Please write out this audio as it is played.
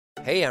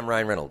Hey, I'm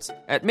Ryan Reynolds.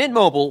 At Mint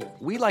Mobile,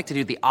 we like to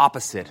do the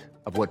opposite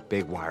of what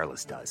Big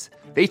Wireless does.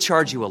 They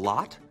charge you a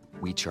lot,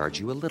 we charge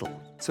you a little.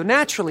 So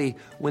naturally,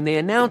 when they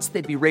announced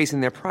they'd be raising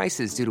their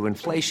prices due to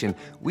inflation,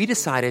 we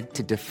decided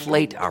to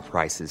deflate our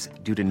prices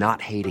due to not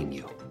hating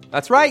you.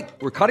 That's right.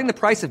 We're cutting the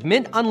price of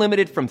Mint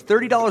Unlimited from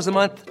 $30 a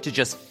month to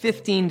just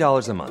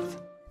 $15 a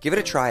month. Give it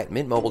a try at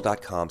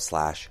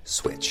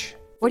mintmobile.com/switch.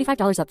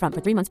 $45 up front for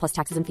 3 months plus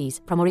taxes and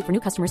fees. Promo rate for new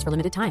customers for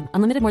limited time.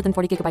 Unlimited more than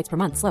 40 gigabytes per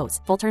month. Slows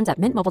full terms at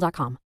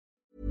mintmobile.com.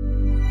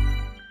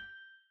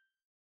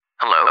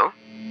 Hello?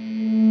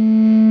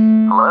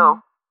 Hello?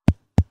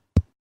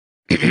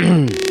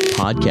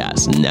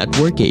 Podcast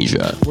Network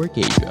Asia.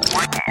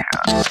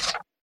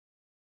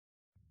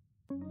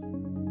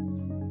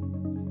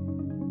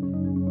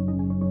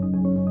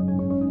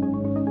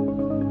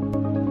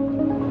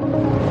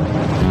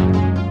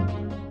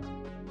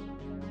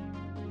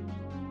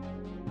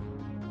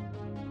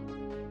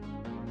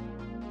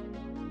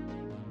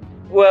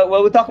 Well,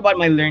 we'll talk about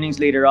my learnings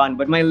later on,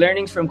 but my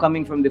learnings from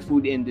coming from the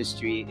food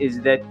industry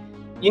is that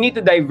you need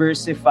to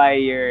diversify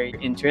your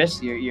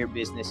interests, your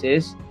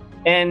businesses.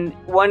 And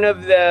one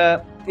of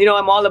the,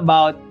 I'm all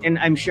about, and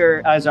I'm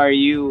sure as are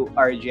you,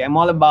 RJ, I'm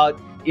all about,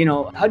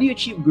 how do you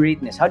achieve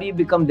greatness? How do you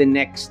become the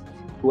next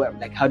whoever?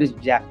 Like, how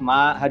did Jack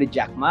Ma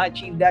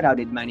achieve that? How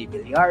did Manny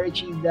Villar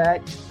achieve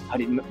that? How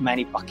did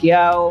Manny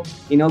Pacquiao,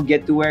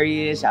 get to where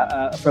he is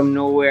from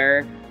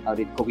nowhere? How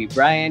did Kobe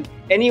Bryant?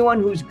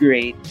 Anyone who's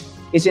great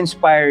is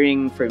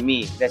inspiring for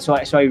me. That's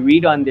why. So I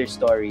read on their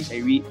stories.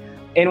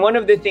 And one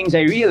of the things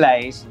I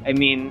realized,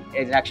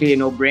 it's actually a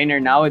no-brainer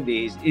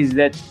nowadays, is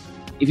that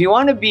if you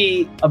want to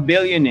be a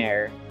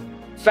billionaire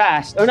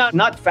fast, or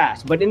not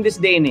fast, but in this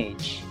day and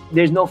age,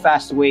 there's no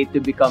fast way to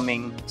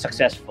becoming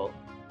successful.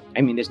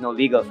 There's no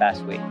legal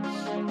fast way.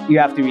 You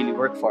have to really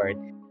work for it.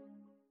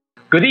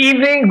 Good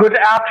evening, good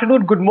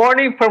afternoon, good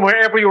morning from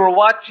wherever you are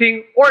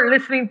watching or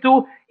listening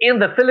to in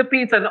the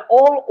Philippines and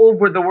all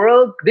over the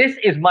world. This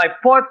is my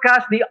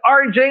podcast, the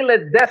RJ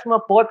Ledesma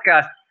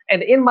Podcast.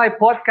 And in my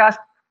podcast,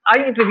 I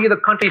interview the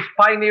country's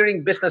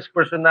pioneering business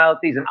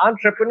personalities and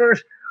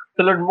entrepreneurs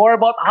to learn more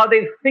about how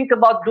they think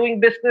about doing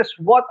business.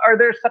 What are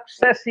their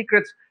success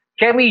secrets?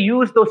 Can we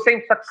use those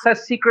same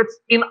success secrets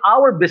in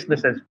our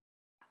businesses?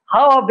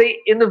 How have they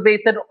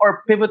innovated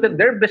or pivoted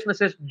their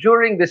businesses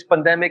during this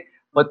pandemic?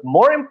 But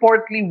more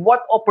importantly,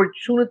 what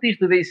opportunities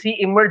do they see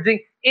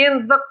emerging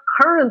in the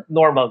current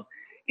normal?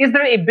 Is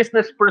there a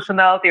business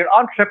personality or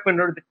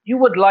entrepreneur that you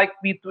would like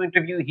me to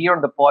interview here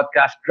on the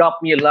podcast?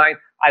 Drop me a line.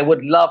 I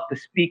would love to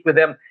speak with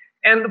them.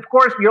 And of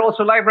course, we are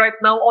also live right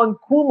now on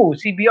Kumu,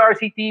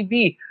 CBRC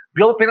TV,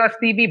 Globe Pinas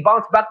TV,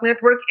 Bounce Back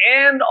Network,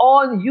 and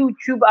on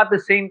YouTube at the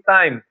same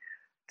time.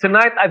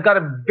 Tonight, I've got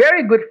a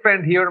very good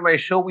friend here on my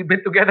show. We've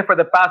been together for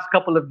the past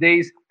couple of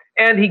days,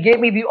 and he gave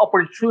me the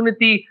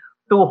opportunity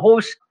to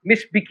host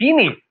Miss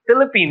Bikini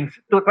Philippines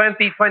to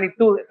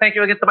 2022. Thank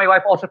you again to my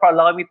wife also for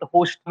allowing me to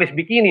host Miss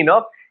Bikini.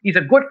 He's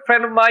a good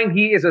friend of mine.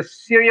 He is a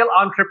serial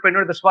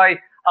entrepreneur. That's why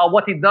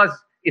what he does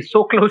is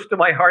so close to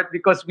my heart,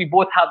 because we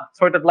both have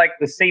sort of like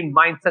the same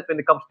mindset when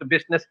it comes to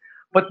business.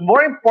 But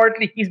more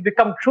importantly, he's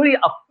become truly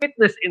a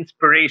fitness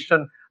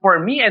inspiration for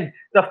me. And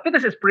the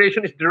fitness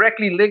inspiration is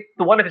directly linked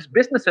to one of his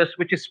businesses,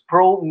 which is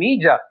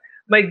ProMedia.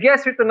 My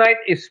guest here tonight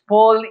is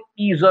Paul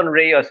Izon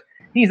Reyes.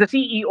 He's the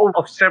CEO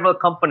of several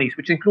companies,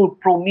 which include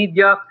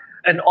ProMedia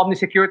and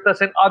OmniSecuritas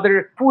and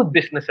other food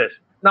businesses.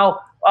 Now,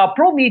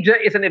 ProMedia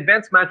is an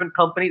events management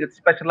company that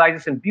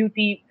specializes in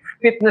beauty,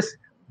 fitness,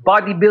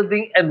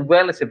 bodybuilding, and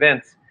wellness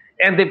events.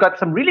 And they've got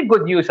some really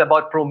good news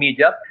about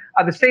ProMedia.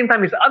 At the same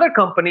time, his other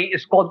company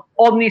is called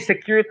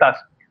OmniSecuritas,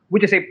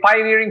 which is a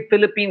pioneering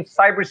Philippine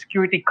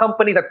cybersecurity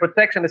company that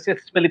protects and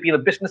assists Filipino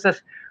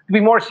businesses to be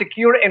more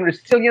secure and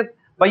resilient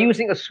by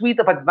using a suite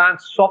of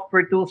advanced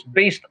software tools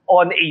based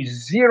on a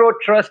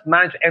zero-trust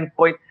managed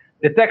endpoint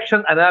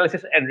detection,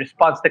 analysis, and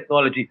response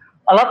technology.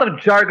 A lot of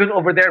jargon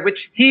over there,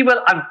 which he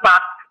will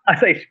unpack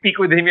as I speak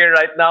with him here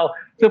right now.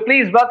 So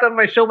please welcome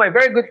my show, my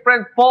very good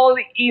friend, Paul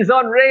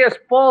Izon Reyes.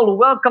 Paul,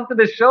 welcome to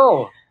the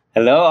show.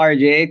 Hello,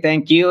 RJ.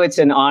 Thank you. It's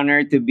an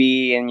honor to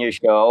be in your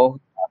show.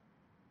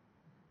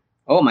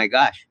 Oh my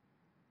gosh.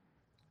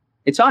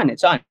 It's on.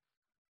 Is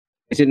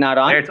it not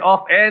on? It's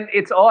off and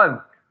it's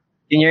on.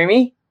 Can you hear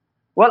me?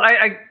 Well,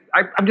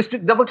 I'm just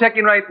double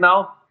checking right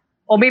now.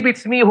 Or maybe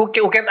it's me who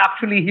can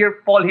actually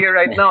hear Paul here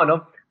right now.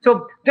 No?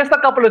 So just a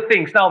couple of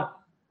things. Now,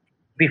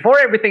 before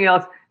everything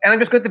else, and I'm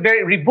just going to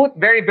reboot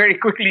very, very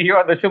quickly here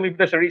on the show. Maybe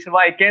there's a reason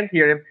why I can't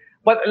hear him.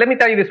 But let me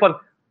tell you this one.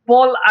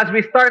 Paul, as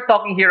we start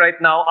talking here right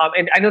now,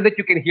 and I know that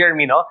you can hear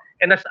me, no?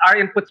 And as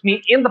Arian puts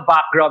me in the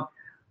background,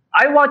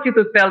 I want you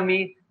to tell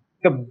me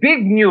the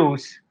big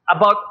news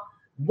about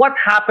what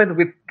happened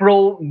with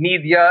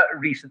ProMedia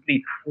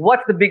recently.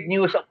 What's the big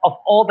news of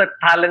all the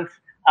talents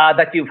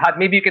that you've had?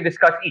 Maybe you can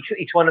discuss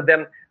each one of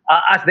them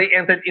as they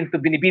entered into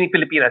Binibining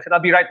Pilipinas. And I'll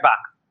be right back.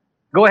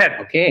 Go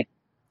ahead.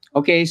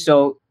 Okay,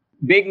 so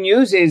big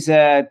news is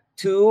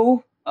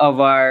two of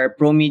our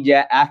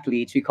ProMedia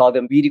athletes, we call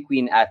them Beauty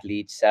Queen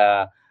athletes,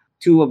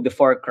 two of the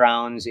four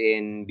crowns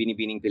in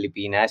Binibining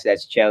Pilipinas.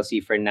 That's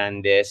Chelsea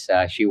Fernandez.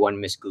 She won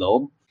Miss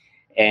Globe.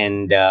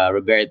 And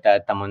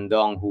Roberta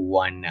Tamondong, who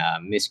won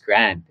Miss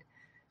Grand.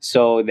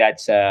 So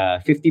that's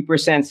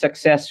 50%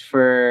 success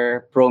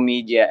for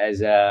ProMedia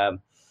as a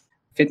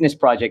fitness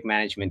project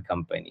management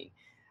company.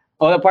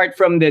 All apart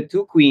from the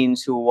two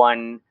queens who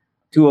won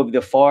two of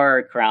the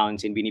four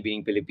crowns in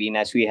Binibining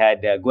Pilipinas, we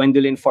had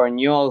Gwendolyn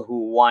Forniol,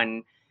 who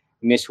won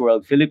Miss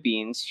World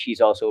Philippines.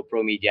 She's also a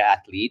ProMedia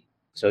athlete.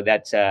 So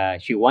that's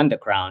she won the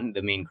crown,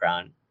 the main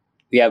crown.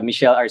 We have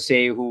Michelle Arce,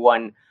 who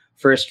won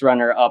first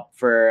runner-up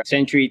for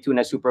Century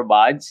Tuna Super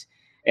Bods.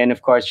 And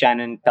of course,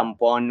 Shannon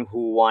Tampon,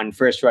 who won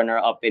first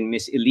runner-up in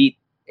Miss Elite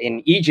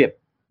in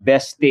Egypt,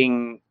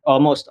 besting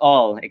almost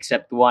all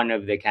except one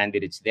of the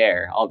candidates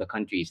there, all the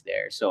countries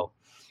there. So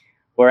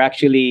we're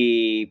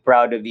actually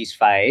proud of these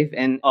five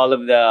and all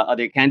of the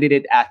other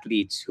candidate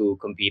athletes who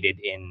competed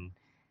in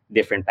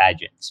different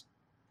pageants.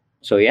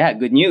 So yeah,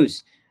 good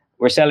news.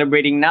 We're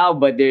celebrating now,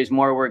 but there's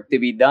more work to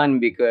be done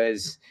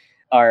because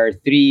our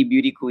three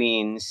beauty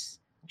queens,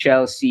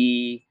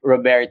 Chelsea,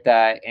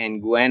 Roberta,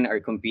 and Gwen, are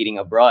competing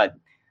abroad.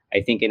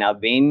 I think in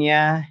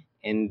Albania,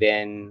 and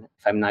then,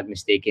 if I'm not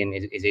mistaken,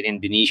 is it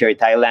Indonesia or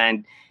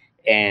Thailand,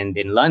 and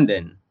in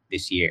London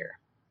this year.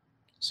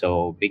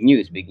 So big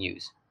news, big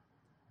news.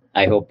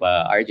 I hope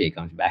RJ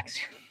comes back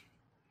soon.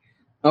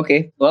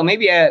 Okay, well,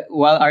 maybe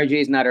while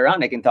RJ is not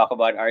around, I can talk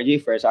about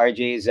RJ first.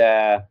 RJ is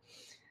a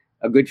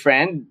good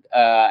friend.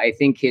 I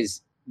think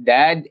his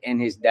dad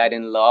and his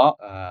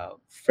dad-in-law,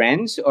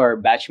 friends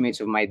or batchmates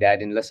of my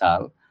dad in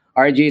LaSalle.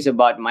 RJ is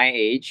about my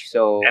age,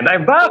 so And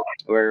I'm back.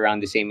 we're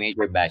around the same age.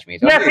 We're batchmates.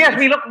 Yes, Okay, yes,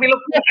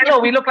 I know,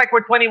 we look like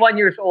we're 21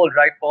 years old,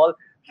 right, Paul?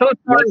 So sorry.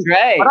 that's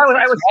right. But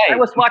That's I right.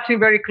 was watching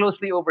very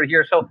closely over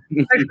here. So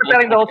thanks for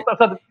telling the whole stuff.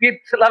 So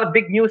it's a lot of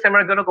big news, and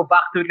we're going to go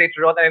back to it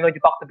later on. And I know you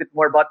talked a bit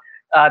more about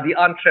the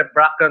entrep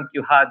bracket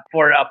you had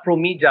for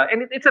ProMedia,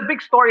 and it's a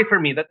big story for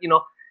me that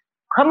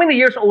how many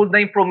years old na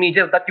yung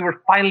ProMedia that you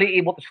were finally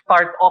able to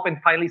start off and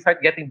finally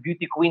start getting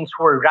beauty queens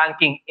who were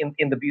ranking in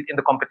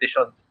the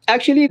competition?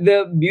 Actually,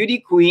 the beauty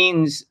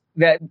queens,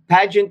 that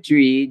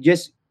pageantry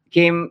just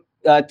came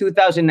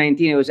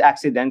 2019. It was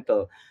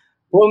accidental.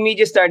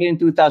 ProMedia started in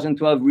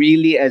 2012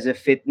 really as a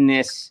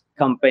fitness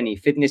company,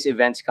 fitness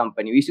events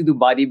company. We used to do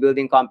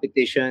bodybuilding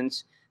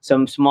competitions,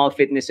 some small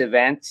fitness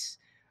events.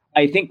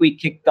 I think we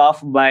kicked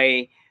off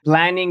by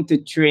planning to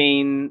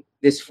train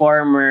this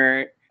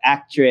former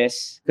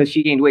actress because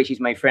she gained weight. She's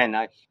my friend.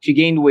 She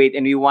gained weight,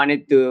 and we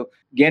wanted to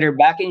get her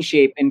back in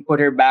shape and put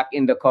her back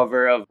in the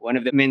cover of one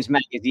of the men's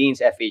magazines,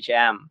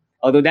 FHM.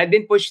 Although that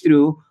didn't push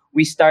through,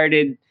 we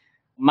started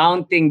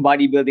mounting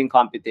bodybuilding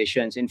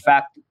competitions. In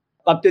fact,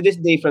 up to this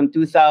day, from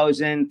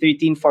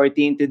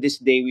 2013-14 to this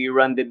day, we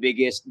run the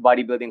biggest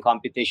bodybuilding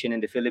competition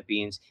in the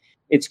Philippines.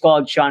 It's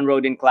called Sean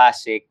Roden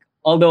Classic.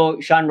 Although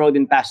Sean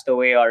Roden passed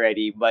away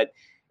already, but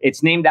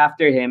it's named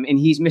after him, and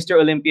he's Mr.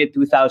 Olympia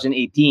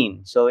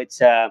 2018. So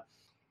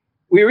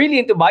we're really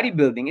into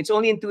bodybuilding. It's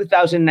only in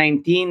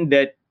 2019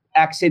 that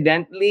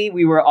accidentally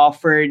we were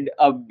offered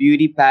a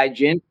beauty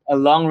pageant, a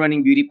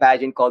long-running beauty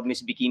pageant called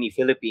Miss Bikini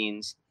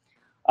Philippines.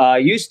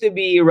 Used to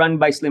be run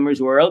by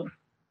Slimmer's World,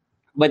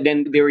 but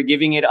then they were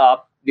giving it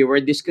up. They were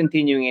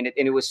discontinuing it,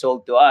 and it was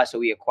sold to us, so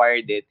we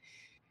acquired it.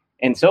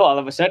 And so all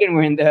of a sudden,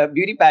 we're in the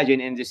beauty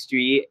pageant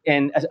industry.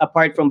 And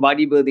apart from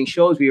bodybuilding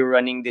shows, we were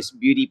running this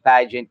beauty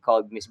pageant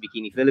called Miss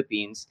Bikini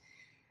Philippines.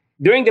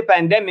 During the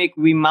pandemic,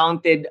 we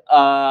mounted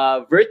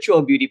a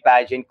virtual beauty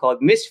pageant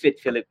called Misfit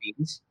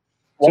Philippines.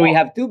 So we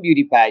have two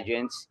beauty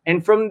pageants.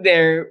 And from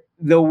there,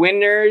 the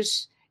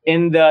winners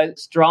and the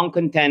strong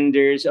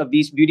contenders of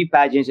these beauty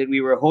pageants that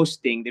we were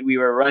hosting, that we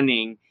were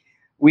running,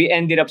 we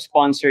ended up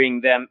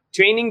sponsoring them,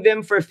 training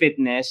them for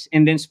fitness,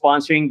 and then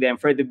sponsoring them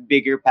for the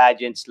bigger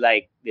pageants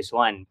like this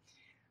one.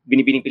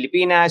 Binibining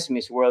Pilipinas,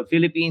 Miss World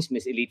Philippines,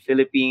 Miss Elite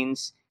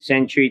Philippines,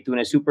 Century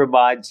Tuna Super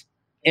Bods.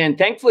 And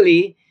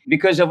thankfully,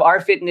 because of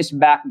our fitness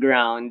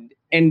background,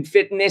 and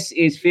fitness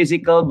is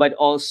physical, but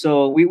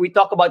also we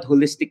talk about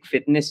holistic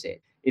fitness.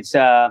 It's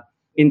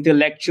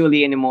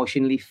intellectually and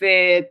emotionally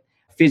fit,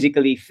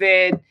 physically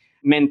fit,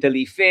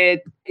 mentally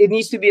fit. It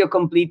needs to be a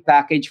complete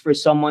package for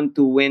someone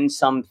to win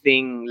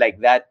something like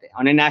that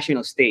on a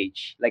national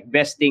stage, like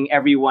besting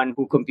everyone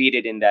who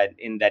competed in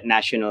that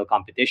national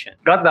competition.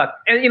 Got that.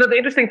 And the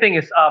interesting thing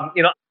is,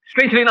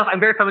 strangely enough,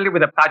 I'm very familiar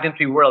with the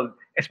pageantry world,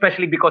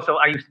 especially because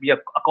I used to be a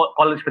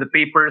columnist for the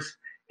papers,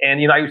 and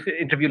I used to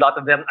interview a lot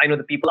of them. I know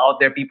the people out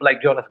there, people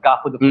like Jonas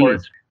Gafford, of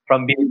course,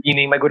 from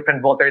Binibining, my good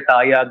friend Walter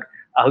Tayag,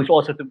 who's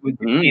also with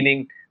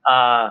Binibining.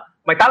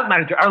 My talent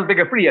manager, Arnold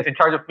Bigafri, is in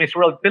charge of Miss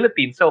World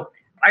Philippines. So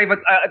I have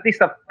at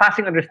least a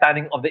passing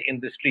understanding of the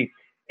industry.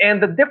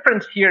 And the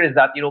difference here is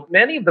that,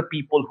 many of the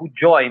people who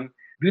join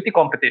beauty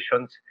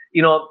competitions,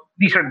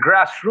 these are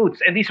grassroots,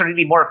 and these are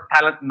really more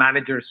talent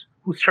managers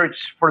who search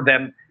for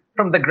them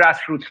from the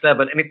grassroots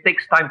level. And it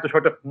takes time to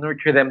sort of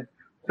nurture them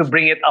to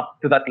bring it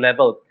up to that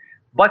level.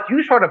 But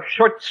you sort of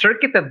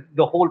short-circuited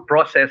the whole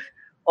process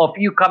of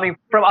you coming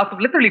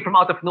literally from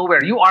out of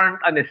nowhere. You aren't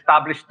an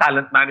established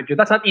talent manager.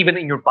 That's not even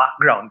in your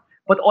background.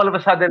 but all of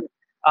a sudden,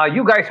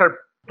 you guys are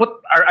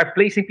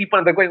placing people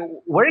and they're going,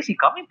 where is he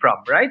coming from,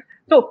 right?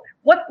 So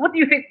what do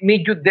you think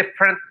made you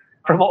different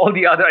from all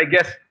the other, I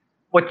guess,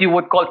 what you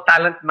would call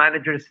talent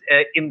managers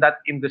in that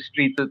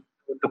industry to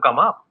come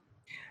up?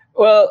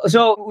 Well,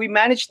 so we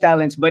manage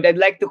talents, but I'd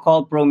like to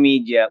call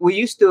ProMedia. We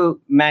used to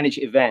manage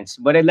events,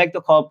 but I'd like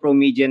to call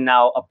ProMedia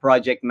now a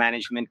project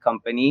management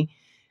company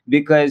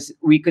because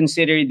we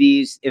consider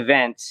these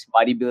events,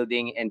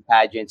 bodybuilding and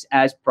pageants,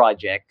 as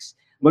projects,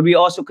 but we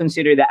also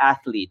consider the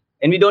athlete.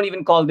 And we don't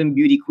even call them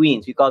beauty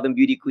queens. We call them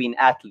beauty queen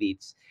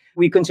athletes.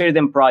 We consider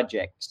them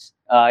projects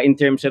in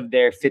terms of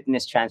their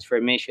fitness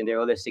transformation, their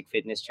holistic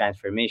fitness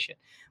transformation.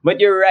 But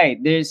you're right.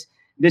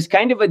 There's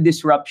kind of a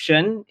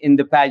disruption in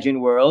the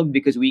pageant world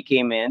because we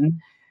came in.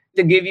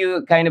 To give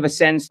you kind of a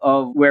sense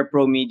of where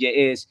ProMedia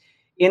is,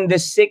 in the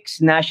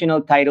 6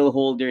 national title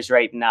holders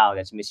right now,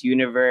 that's Miss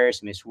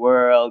Universe, Miss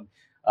World,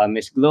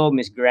 Miss Globe,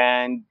 Miss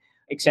Grand,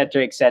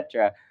 etc.,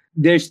 etc.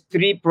 There's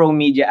 3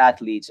 ProMedia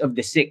athletes of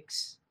the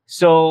 6.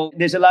 So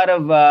there's a lot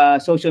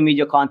of social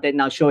media content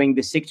now showing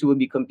the 6 who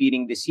will be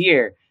competing this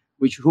year,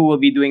 who will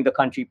be doing the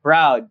country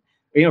proud,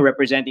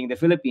 representing the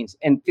Philippines.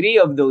 And 3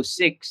 of those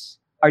 6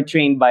 are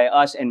trained by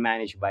us and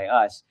managed by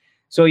us.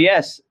 So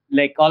yes,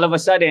 like all of a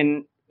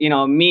sudden,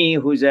 me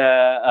who's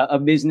a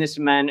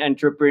businessman,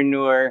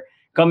 entrepreneur,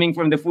 coming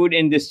from the food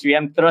industry,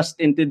 I'm thrust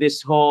into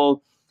this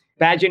whole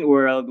pageant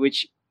world,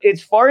 which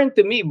it's foreign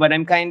to me, but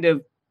I'm kind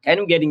of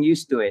getting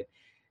used to it.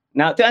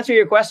 Now, to answer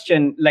your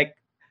question, like,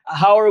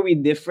 how are we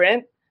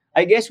different?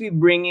 I guess we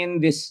bring in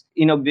this,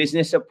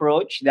 business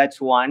approach. That's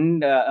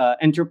one,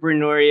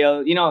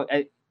 entrepreneurial.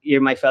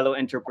 You're my fellow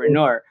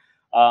entrepreneur.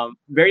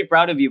 Very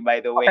proud of you, by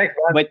the way. Thanks,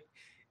 man. But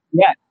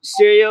yeah,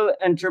 serial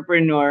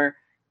entrepreneur.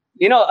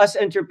 Us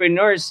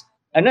entrepreneurs,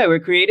 we're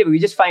creative. We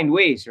just find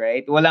ways,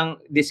 right? Walang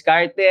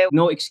diskarte,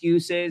 no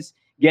excuses,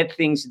 get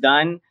things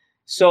done.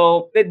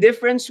 So the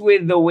difference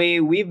with the way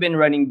we've been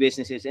running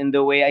businesses and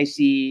the way I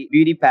see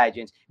beauty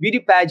pageants,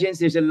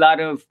 there's a lot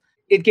of,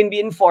 it can be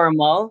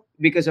informal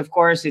because of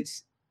course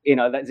it's,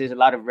 there's a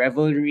lot of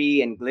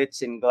revelry and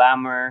glitz and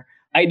glamour.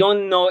 I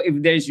don't know if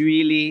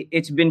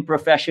it's been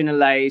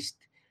professionalized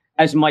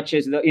as much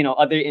as the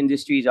other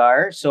industries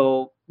are.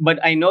 So, but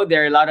I know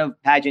there are a lot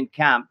of pageant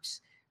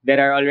camps that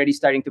are already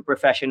starting to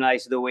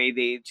professionalize the way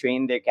they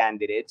train their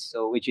candidates,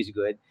 so which is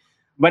good.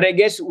 But I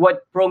guess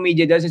what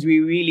ProMedia does is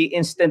we really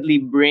instantly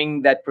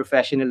bring that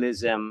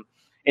professionalism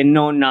and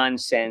no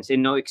nonsense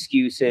and no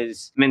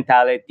excuses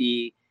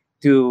mentality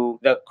to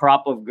the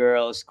crop of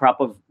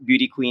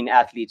beauty queen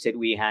athletes that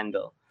we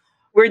handle.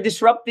 We're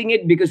disrupting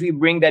it because we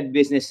bring that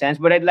business sense.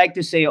 But I'd like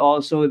to say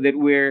also that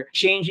we're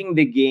changing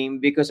the game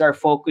because our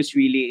focus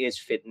really is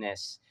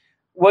fitness.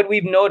 What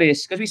we've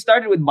noticed, because we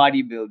started with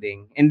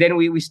bodybuilding, and then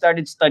we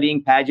started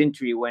studying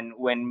pageantry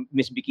when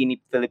Miss Bikini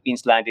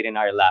Philippines landed in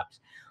our laps.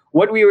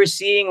 What we were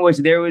seeing was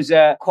there was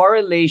a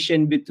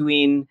correlation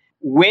between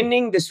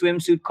winning the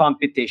swimsuit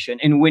competition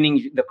and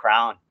winning the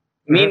crown.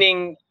 Mm-hmm.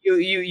 Meaning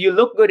you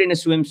look good in a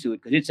swimsuit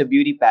because it's a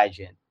beauty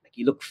pageant. Like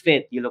you look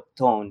fit, you look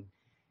toned.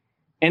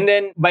 And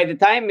then by the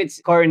time it's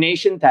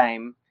coronation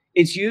time,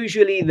 it's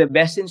usually the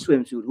best in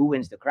swimsuit who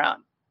wins the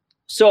crown.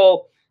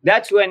 So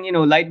that's when,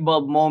 light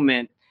bulb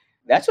moment.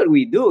 That's what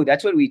we do.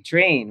 That's what we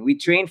train. We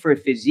train for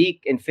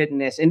physique and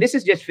fitness. And this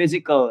is just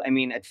physical.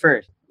 At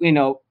first,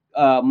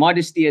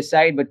 modesty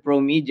aside, but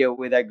ProMedia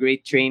with our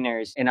great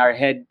trainers and our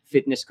head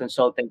fitness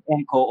consultant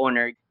and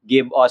co-owner,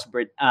 Gib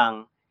Osbert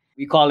Ang.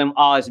 We call him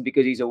Oz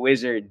because he's a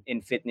wizard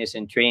in fitness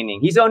and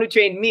training. He's the one who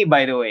trained me,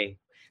 by the way,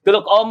 to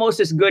look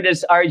almost as good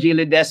as RJ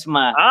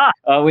Ledesma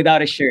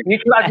without a shirt.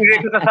 Mutual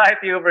Admiration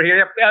Society over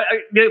here.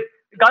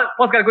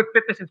 Paul's got a good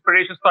fitness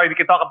inspiration story. We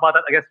can talk about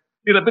that, I guess,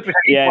 a bit which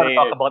I want to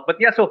talk about. But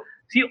yeah, so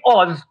see,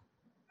 Oz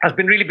has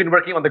really been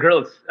working on the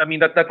girls.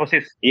 That was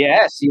his.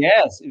 Yes.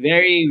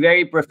 Very,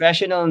 very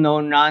professional, no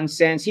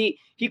nonsense. He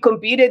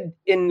competed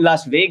in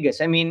Las Vegas.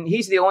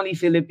 He's the only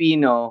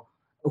Filipino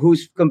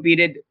who's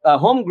competed,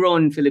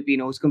 homegrown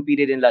Filipino who's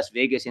competed in Las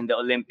Vegas in the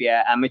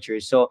Olympia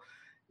amateurs. So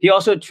he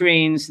also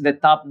trains the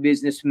top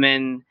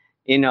businessmen,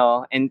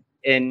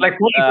 and like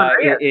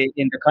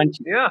in the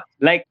country. Yeah.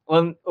 Like,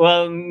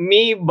 well,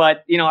 me,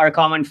 but, our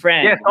common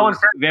friend. Yes, common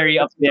friend. Very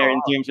up there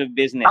in terms of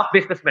business. Top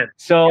businessman.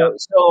 So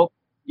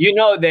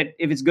that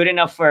if it's good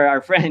enough for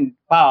our friend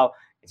Pao,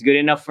 it's good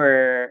enough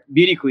for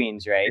beauty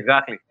queens, right?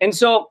 Exactly. And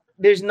so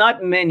there's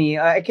not many,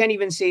 I can't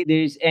even say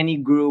there's any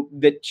group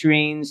that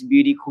trains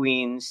beauty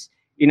queens,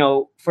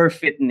 for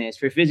fitness,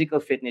 for physical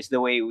fitness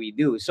the way we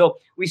do. So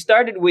we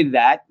started with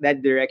that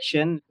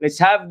direction. Let's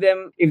have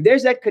them, if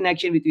there's that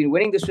connection between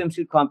winning the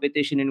swimsuit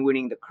competition and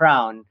winning the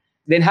crown,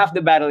 then half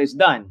the battle is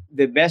done.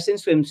 The best in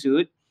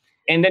swimsuit.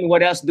 And then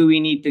what else do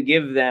we need to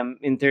give them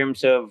in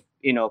terms of,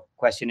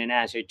 question and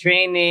answer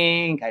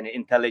training, kind of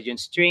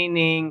intelligence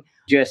training,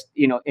 just,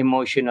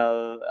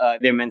 emotional,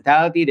 their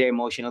mentality, their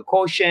emotional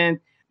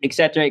quotient,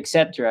 etc.,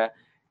 etc.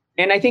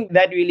 And I think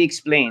that really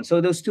explains.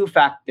 So those 2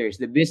 factors,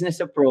 the business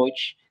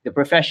approach, the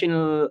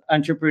professional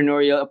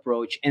entrepreneurial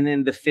approach, and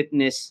then the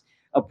fitness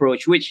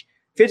approach, which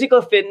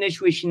physical fitness,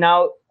 which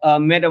now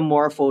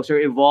metamorphosed or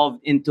evolved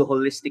into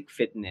holistic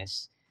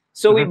fitness.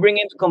 So we bring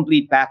in a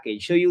complete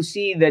package. So you'll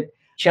see that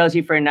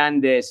Chelsea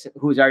Fernandez,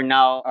 who's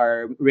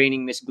our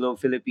reigning Miss Globe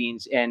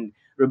Philippines, and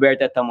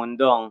Roberta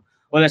Tamundong,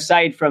 well,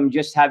 aside from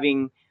just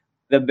having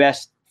the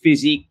best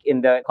physique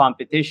in the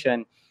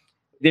competition,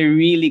 they're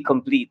really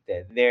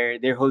completed. They're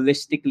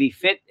holistically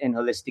fit and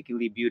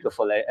holistically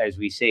beautiful, as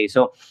we say.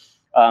 So,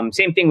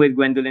 same thing with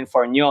Gwendolyn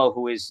Forniol,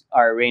 who is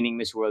our reigning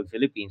Miss World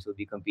Philippines, will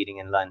be competing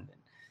in London.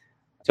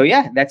 So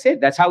yeah, that's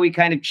it. That's how we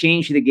kind of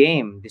changed the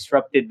game,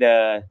 disrupted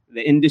the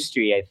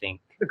industry, I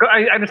think.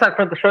 I understand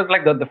from the sort of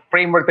like the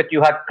framework that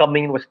you had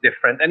coming in was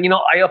different. And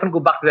I often go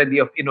back to the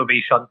idea of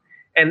innovation.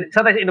 And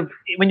sometimes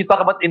when you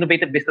talk about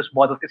innovative business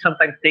models, it's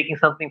sometimes taking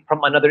something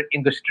from another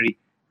industry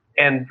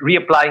and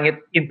reapplying it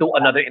into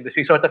another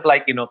industry. Sort of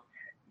like,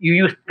 you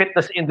use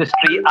fitness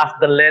industry as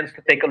the lens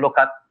to take a look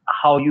at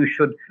how you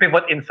should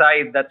pivot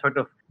inside that sort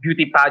of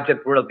beauty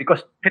pageant world,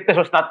 because fitness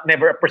was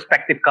never a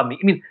perspective coming.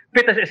 I mean,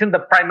 fitness isn't the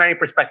primary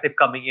perspective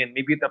coming in.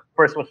 Maybe the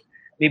first was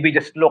maybe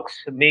just looks,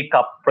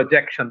 makeup,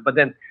 projection, but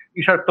then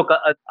you sort of took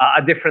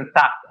a different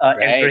tack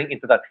entering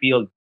into that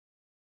field.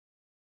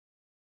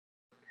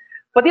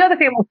 But the other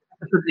thing I'm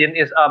interested in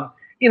is,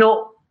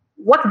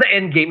 what's the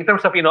end game in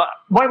terms of,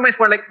 mine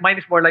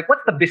is more like,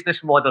 what's the business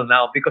model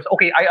now? Because,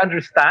 okay, I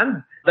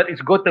understand that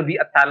it's good to be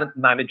a talent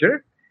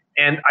manager,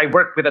 and I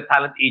work with a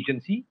talent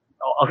agency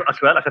as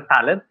well as a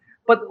talent.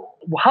 But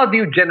how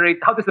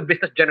does the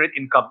business generate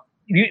income?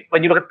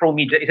 When you look at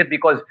ProMedia, is it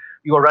because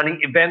you are running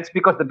events?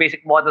 Because the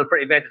basic model for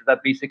events is that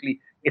basically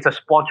it's a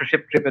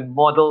sponsorship-driven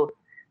model.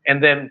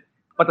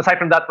 But aside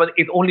from that,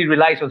 it only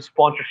relies on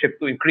sponsorship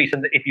to increase.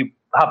 And if you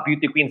have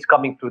beauty queens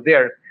coming through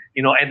there,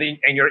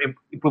 and you're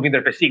improving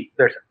their physique,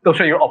 those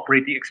are your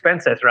operating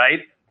expenses, right?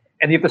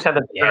 And you have to send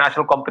them to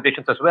international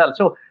competitions as well.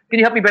 So can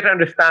you help me better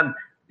understand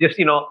just,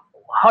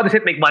 how does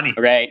it make money?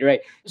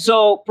 Right.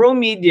 So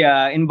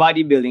ProMedia in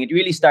bodybuilding, it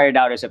really started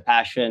out as a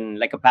passion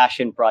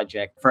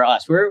project for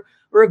us. We're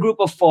a group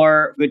of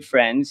 4 good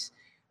friends,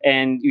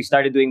 and we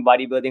started doing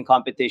bodybuilding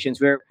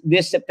competitions. Where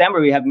this September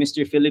we have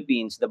Mr.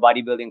 Philippines, the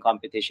bodybuilding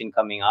competition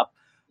coming up.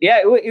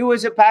 Yeah, it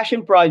was a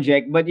passion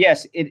project, but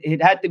yes,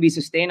 it had to be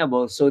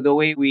sustainable. So the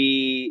way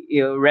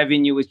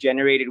revenue was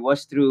generated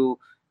was through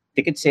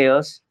ticket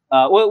sales.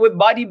 Well, with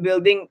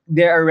bodybuilding,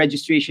 there are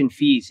registration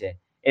fees.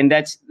 And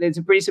it's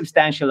a pretty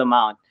substantial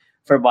amount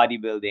for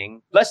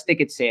bodybuilding, plus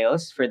ticket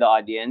sales for the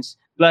audience,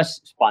 plus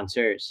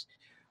sponsors.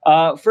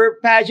 For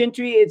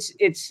pageantry,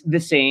 it's the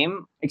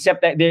same,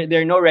 except that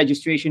there are no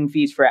registration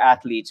fees for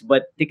athletes,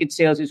 but ticket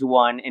sales is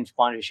one and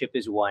sponsorship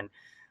is one.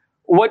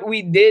 What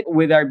we did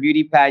with our 2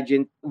 beauty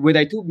pageants,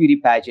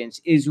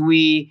 is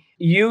we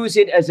use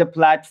it as a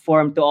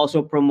platform to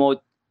also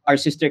promote our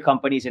sister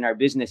companies and our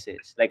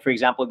businesses. Like, for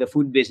example, the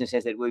food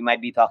businesses that we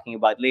might be talking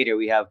about later.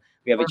 We have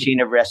a chain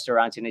of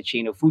restaurants and a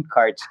chain of food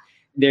carts.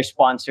 They're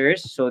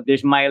sponsors, so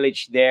there's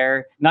mileage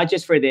there, not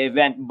just for the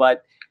event,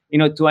 but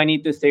 20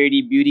 to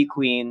 30 beauty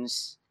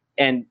queens,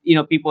 and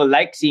people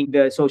like seeing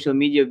the social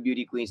media of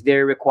beauty queens.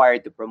 They're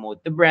required to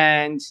promote the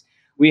brands.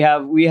 We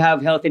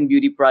have health and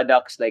beauty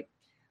products like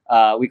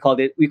we call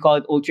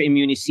it Ultra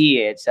Immune C.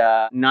 It's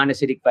a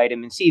non-acidic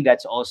vitamin C.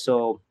 That's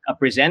also a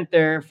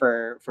presenter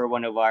for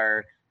one of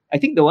our. I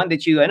think the one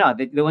that you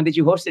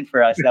hosted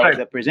for us, that was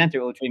a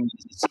presenter, Ultra Immune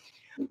C.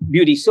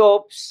 Beauty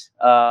soaps,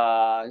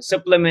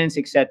 supplements,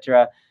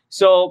 etc.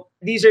 So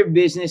these are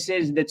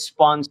businesses that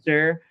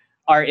sponsor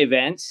our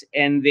events,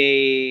 and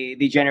they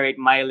generate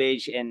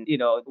mileage, and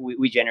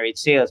we generate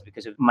sales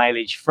because of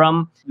mileage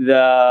from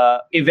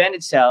the event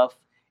itself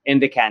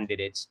and the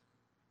candidates.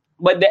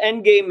 But the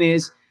end game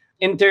is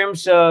in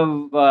terms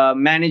of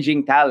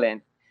managing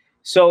talent.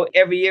 So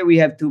every year we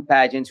have 2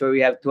 pageants where we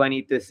have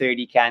 20 to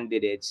 30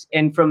 candidates.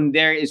 And from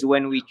there is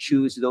when we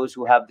choose those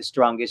who have the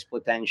strongest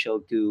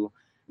potential to,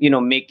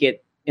 make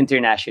it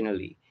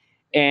internationally.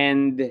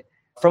 And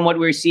from what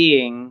we're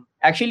seeing,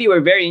 actually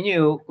we're very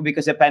new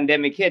because the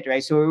pandemic hit,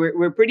 right? So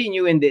we're pretty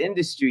new in the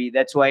industry.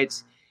 That's why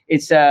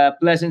it's a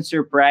pleasant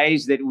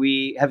surprise that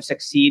we have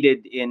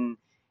succeeded in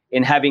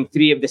having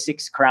 3 of the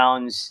 6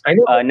 crowns. I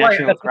know,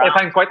 national crowns. I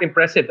find quite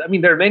impressive. I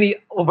mean, there are many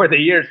over the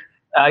years.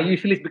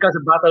 Usually it's because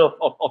of battle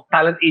of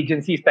talent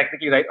agencies,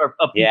 technically, right? Or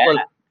people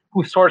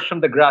who source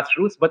from the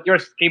grassroots. But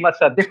yours came as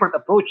a different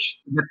approach,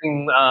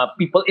 getting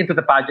people into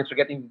the pageants or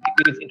getting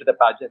people into the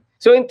pageant.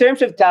 So in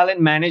terms of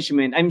talent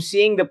management, I'm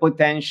seeing the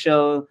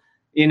potential,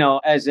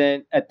 as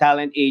a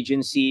talent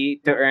agency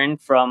to earn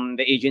from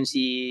the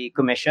agency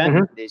commission.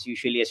 Mm-hmm. There's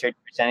usually a certain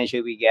percentage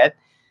that we get.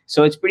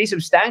 So it's pretty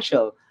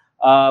substantial.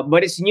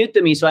 But it's new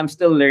to me, so I'm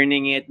still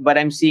learning it. But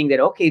I'm seeing that,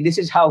 okay, this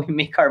is how we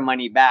make our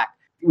money back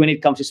when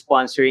it comes to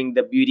sponsoring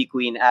the beauty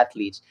queen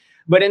athletes.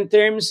 But in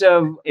terms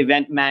of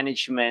event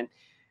management,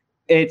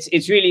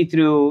 it's really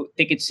through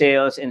ticket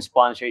sales and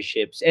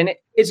sponsorships. And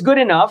it's good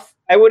enough.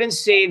 I wouldn't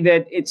say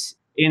that it's,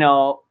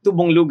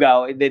 tubong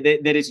lugaw,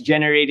 that is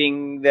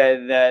generating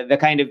the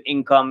kind of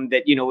income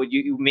that,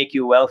 would make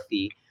you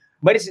wealthy.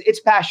 But it's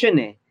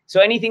passion. So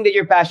anything that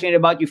you're passionate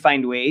about, you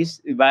find ways,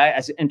 diba?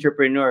 As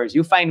entrepreneurs,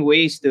 you find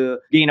ways to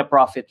gain a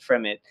profit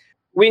from it.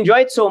 We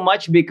enjoy it so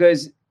much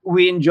because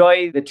we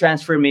enjoy the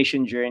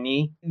transformation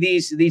journey.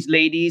 These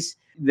ladies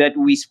that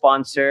we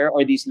sponsor,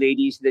 or these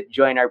ladies that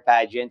join our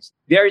pageants,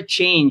 they're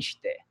changed.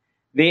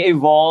 They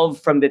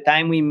evolve from the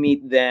time we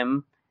meet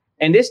them.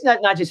 And this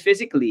not just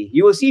physically.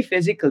 You will see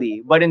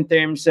physically, but in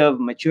terms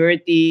of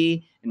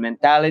maturity and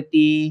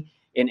mentality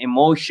and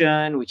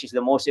emotion, which is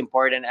the most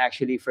important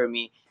actually for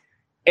me.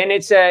 And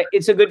it's a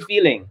good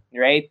feeling,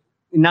 right?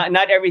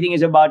 Not everything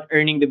is about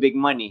earning the big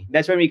money.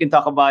 That's when we can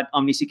talk about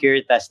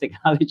OmniSecuritas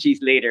Technologies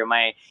later,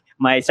 my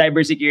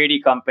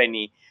cybersecurity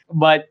company.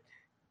 But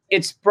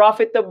it's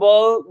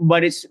profitable,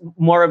 but it's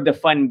more of the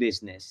fun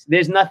business.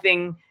 There's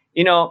nothing,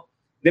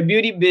 the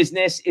beauty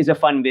business is a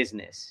fun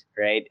business,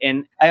 right?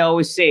 And I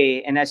always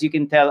say, and as you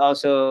can tell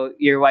also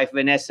your wife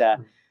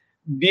Vanessa,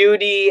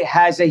 beauty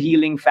has a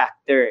healing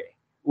factor.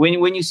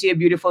 When you see a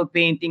beautiful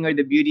painting or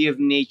the beauty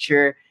of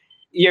nature,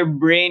 your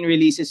brain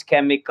releases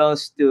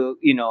chemicals to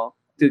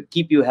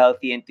keep you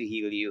healthy and to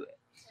heal you.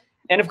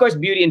 And of course,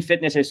 beauty and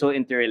fitness are so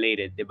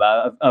interrelated,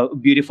 diba? A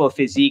beautiful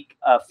physique,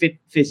 fit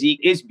physique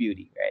is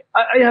beauty, right?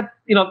 I have,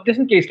 just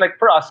in case, like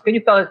for us, can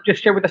you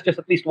just share with us just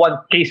at least one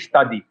case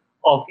study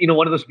of,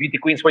 one of those beauty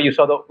queens where you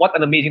saw what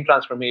an amazing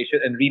transformation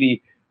and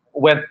really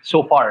went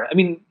so far? I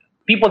mean,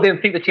 people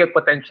didn't think that she had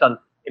potential.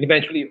 And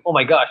eventually, oh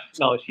my gosh,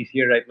 now she's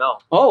here right now.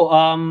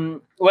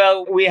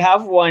 Well, we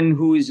have one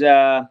who's,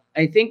 I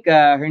think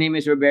her name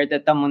is Roberta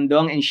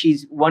Tamundong, and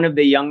she's one of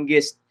the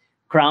youngest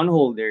crown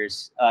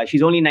holders.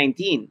 She's only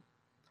 19.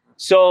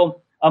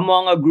 So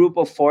among a group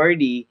of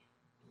 40,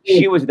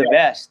 she was the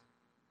best.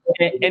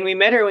 And we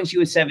met her when she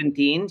was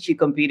 17. She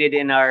competed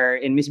in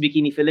Miss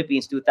Bikini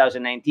Philippines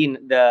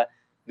 2019, the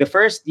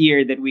first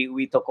year that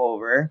we took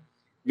over.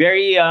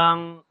 Very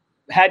young,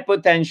 had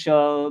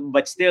potential,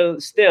 but still,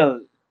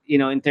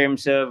 in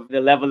terms of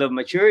the level of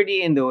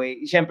maturity and the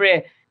way,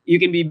 syempre, you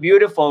can be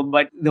beautiful,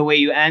 but the way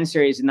you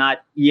answer is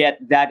not yet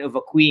that of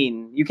a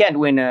queen. You can't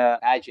win a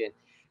pageant.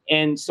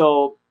 And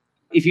so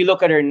if you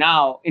look at her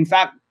now, in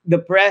fact, the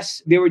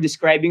press, they were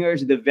describing her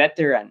as the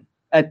veteran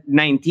at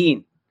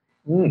 19.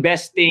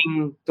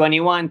 Besting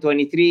 21,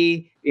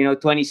 23,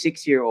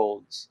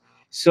 26-year-olds.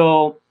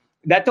 So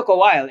that took a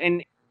while.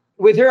 And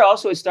with her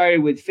also, it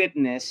started with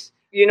fitness.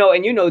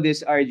 And you know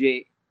this,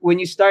 RJ, when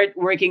you start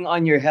working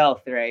on your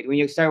health, right? When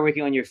you start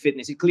working on your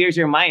fitness, it clears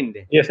your mind.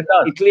 Yes, it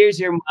does. It clears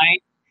your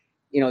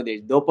mind.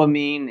 There's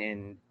dopamine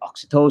and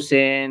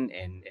oxytocin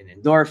and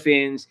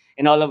endorphins.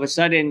 And all of a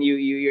sudden,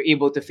 you're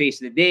able to face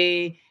the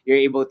day. You're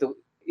able to,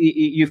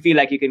 you feel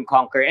like you can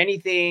conquer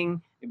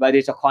anything. But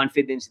there's a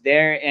confidence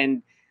there.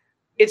 And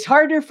it's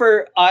harder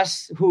for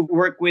us who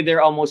work with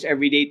her almost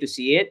every day to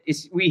see it.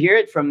 We hear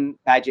it from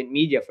pageant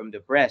media, from the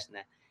press, na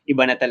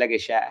iba na talaga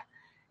siya.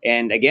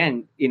 And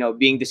again,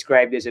 being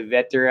described as a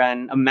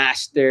veteran, a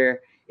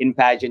master in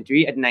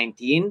pageantry at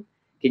 19.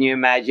 Can you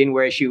imagine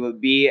where she will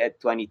be at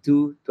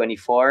 22,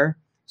 24?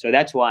 So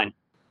that's one.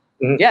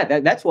 Mm-hmm. Yeah,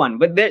 that's one.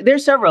 But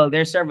there's several.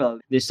 There's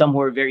some who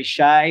are very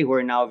shy, who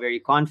are now very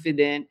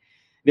confident.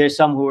 There's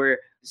some who are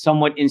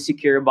somewhat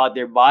insecure about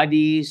their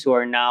bodies, who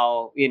are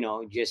now,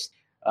 just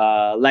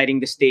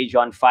lighting the stage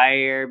on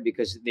fire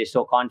because they're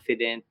so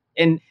confident.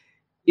 And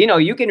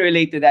you can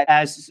relate to that,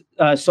 as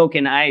so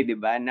can I,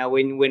 diba? Now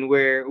when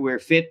we're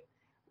fit,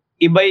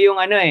 iba yung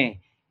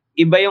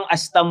iba yung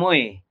asta mo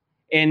eh.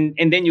 And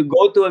then you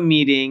go to a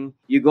meeting,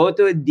 you go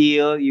to a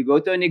deal, you go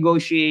to a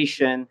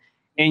negotiation,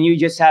 and you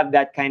just have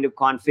that kind of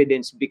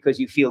confidence because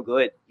you feel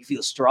good, you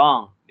feel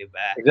strong,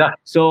 diba?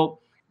 Exactly. So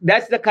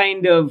that's the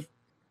kind of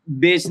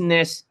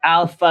business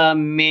alpha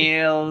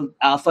male,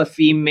 alpha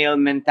female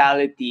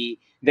mentality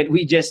that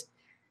we just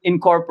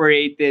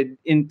incorporated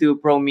into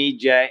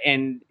ProMedia,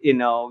 and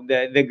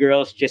the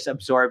girls just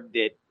absorbed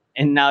it.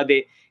 And now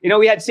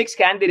we had 6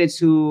 candidates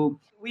who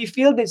we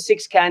fielded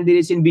 6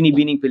 candidates in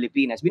Binibining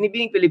Pilipinas.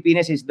 Binibining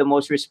Pilipinas is the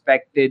most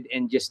respected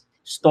and just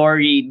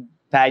storied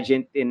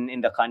pageant in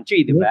the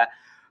country, diba?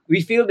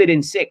 We fielded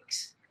in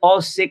 6.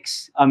 All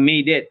 6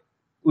 made it,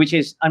 which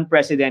is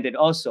unprecedented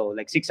also.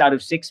 Like 6 out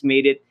of 6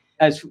 made it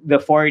as the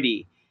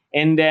 40.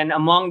 And then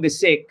among the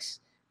 6,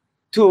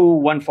 2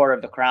 won 4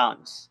 of the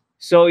crowns.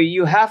 So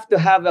you have to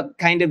have a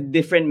kind of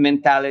different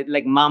mentality,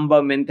 like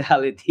Mamba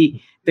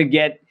mentality,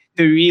 to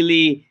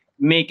really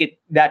make it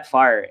that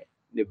far,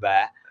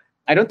 diba?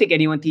 I don't think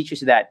anyone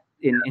teaches that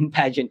in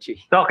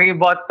pageantry. Talking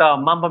about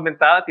Mamba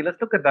mentality,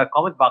 let's look at the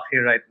comment box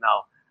here right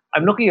now.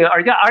 I'm looking at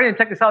Aryan,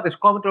 check this out. This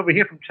comment over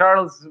here from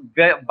Charles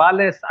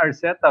Valles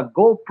Arceta.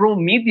 Go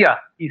ProMedia.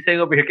 He's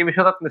saying over here. Can we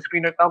show that on the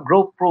screen right now?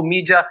 Go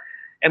ProMedia.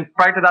 And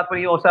prior to that, when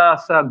he also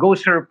has Go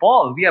Sir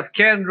Paul, we have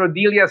Ken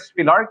Rodilias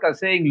Pilarca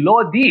saying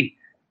Lodi.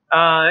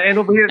 And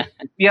over here,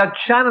 we have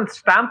Shannon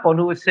Stampon,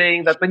 who was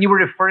saying that when you were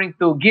referring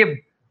to Gib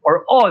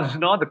or Oz,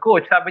 the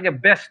coach, having a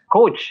best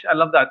coach. I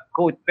love that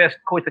coach, best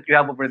coach that you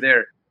have over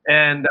there.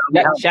 And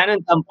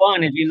Shannon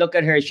Stampon, if you look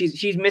at her,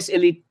 she's Miss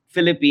Elite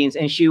Philippines,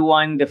 and she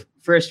won the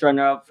first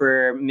runner-up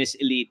for Miss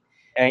Elite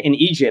in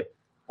Egypt.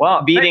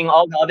 Wow, beating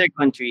all the other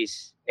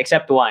countries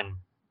except one.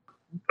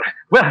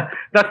 Well,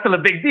 that's still a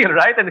big deal,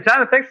 right? And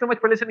Chana, thanks so much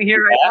for listening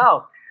here right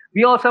now.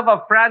 We also have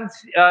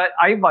a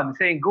Ivan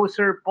saying, "Go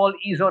Sir Paul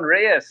Izon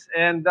Reyes,"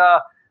 and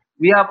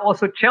we have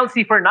also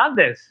Chelsea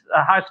Fernandez,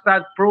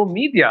 hashtag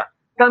ProMedia.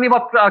 Tell me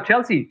about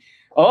Chelsea.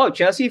 Oh,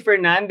 Chelsea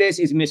Fernandez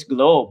is Miss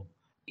Globe.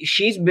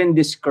 She's been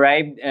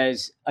described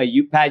as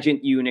a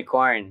pageant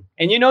unicorn.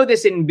 And you know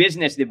this in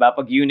business, di ba?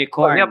 Pag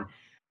unicorn, Yep.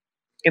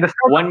 In the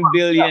 $1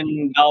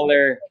 billion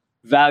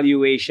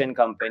valuation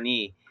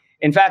company.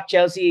 In fact,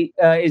 Chelsea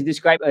is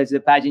described as the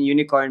pageant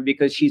unicorn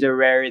because she's a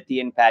rarity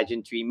in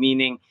pageantry,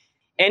 meaning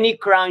any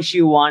crown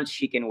she wants,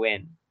 she can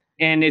win.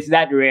 And it's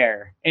that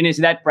rare. And it's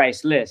that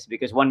priceless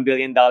because $1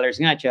 billion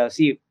nga,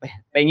 Chelsea.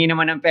 Pahingi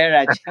naman ng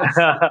pera,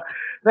 Chelsea.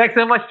 Thanks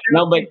so much,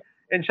 No, but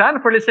and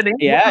Shannon for listening.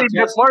 Yeah, Hopefully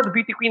there's more of the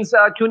beauty queens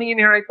tuning in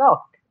here right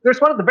now.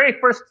 There's one of the very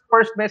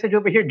first message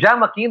over here,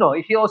 Jam Aquino.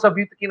 Is she also a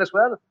beauty queen as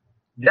well?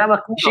 Jam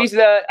Aquino.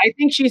 I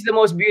think she's the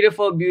most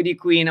beautiful beauty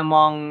queen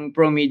among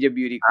ProMedia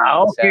beauty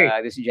queens. Okay.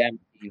 This is Jam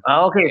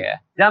Aquino. Okay. Yeah.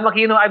 Jam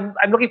Aquino,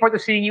 I'm looking forward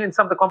to seeing you in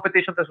some of the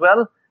competitions as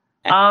well.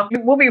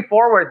 Moving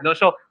forward, no.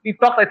 So we've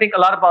talked, I think, a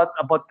lot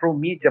about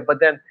ProMedia, but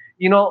then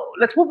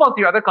let's move on to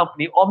your other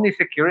company,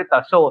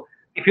 OmniSecuritas. So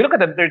if you look at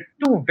them, they're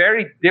two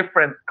very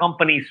different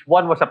companies.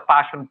 One was a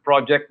passion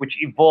project, which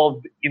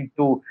evolved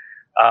into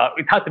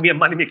it had to be a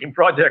money-making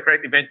project,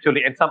 right?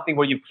 Eventually, and something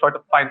where you've sort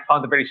of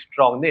found a very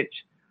strong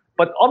niche.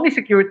 But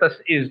OmniSecuritas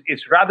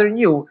is rather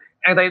new,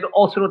 and I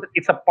also know that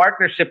it's a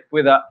partnership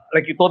with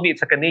like you told me,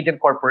 it's a Canadian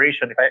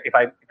corporation, if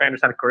I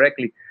understand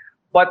correctly.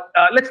 But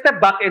let's step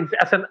back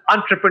as an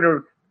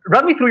entrepreneur.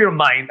 Run me through your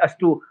mind as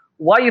to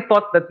why you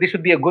thought that this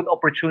would be a good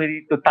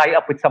opportunity to tie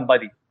up with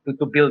somebody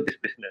to build this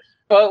business.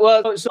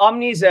 So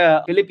Omni is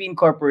a Philippine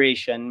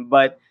corporation,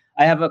 but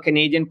I have a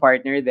Canadian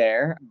partner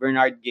there,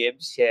 Bernard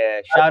Gibbs.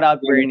 Shout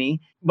out,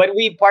 Bernie. But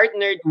we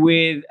partnered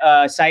with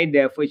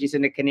SciDef, which is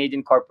a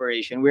Canadian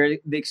corporation. We're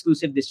the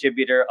exclusive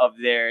distributor of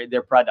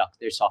their product,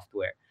 their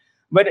software.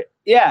 But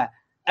yeah,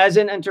 as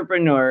an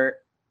entrepreneur,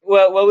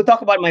 well, we'll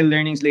talk about my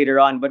learnings later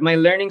on. But my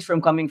learnings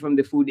from coming from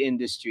the food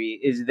industry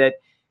is that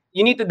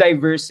you need to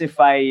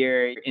diversify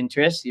your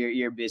interests,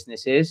 your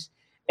businesses.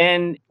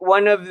 And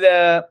one of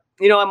the,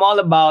 I'm all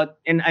about,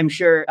 and I'm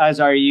sure as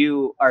are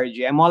you,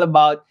 RJ, I'm all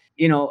about,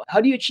 how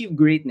do you achieve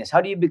greatness?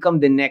 How do you become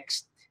the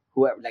next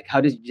whoever? Like,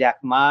 how did Jack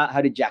Ma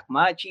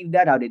achieve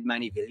that? How did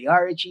Manny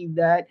Villar achieve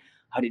that?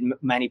 How did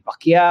Manny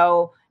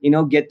Pacquiao,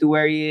 get to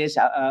where he is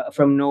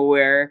from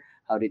nowhere?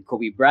 How did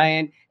Kobe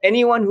Bryant?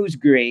 Anyone who's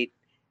great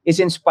is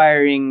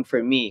inspiring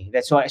for me.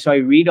 That's why. So I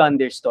read on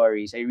their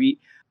stories.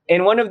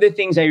 And one of the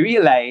things I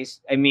realized,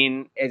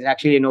 it's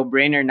actually a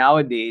no-brainer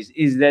nowadays,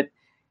 is that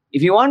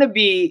if you want to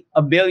be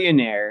a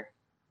billionaire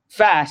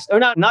fast, or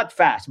not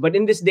fast, but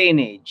in this day and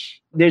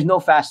age, there's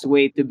no fast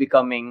way to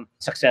becoming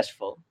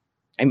successful.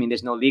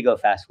 There's no legal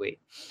fast way.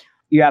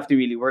 You have to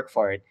really work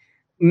for it.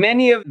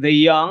 Many of the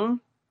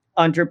young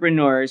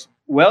entrepreneurs,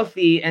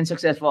 wealthy and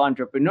successful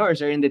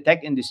entrepreneurs, are in the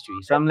tech industry.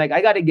 So I'm like,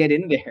 I got to get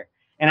in there.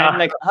 And I'm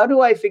like, how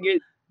do I figure?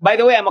 By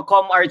the way, I'm a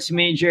comm arts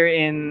major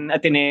in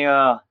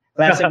Ateneo.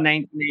 Class of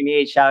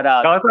 1998, shout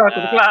out. Shout out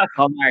to the class.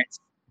 Comm Arts,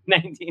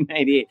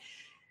 1998.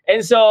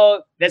 And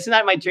so that's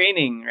not my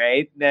training,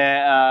 right?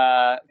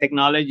 The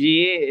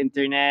technology,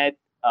 internet,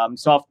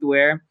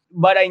 software.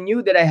 But I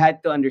knew that I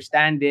had to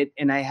understand it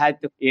and I had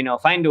to,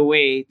 find a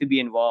way to be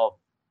involved.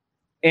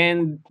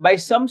 And by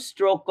some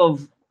stroke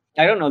of,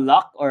 I don't know,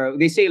 luck, or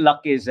they say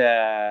luck is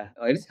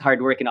it's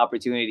hard work and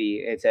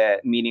opportunity. It's a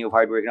meaning of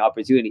hard work and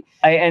opportunity.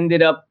 I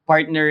ended up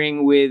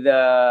partnering with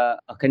a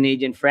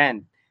Canadian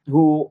friend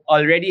who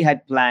already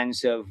had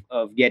plans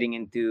of getting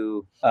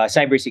into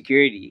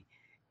cybersecurity.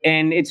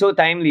 And it's so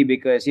timely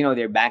because,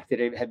 their banks that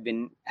have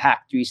been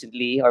hacked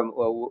recently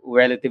or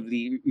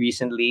relatively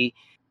recently.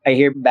 I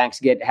hear banks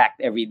get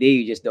hacked every day.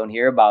 You just don't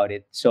hear about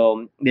it.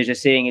 So they're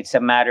just saying it's a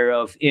matter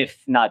of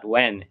if, not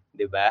when,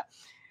 diba?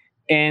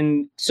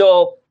 And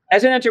so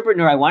as an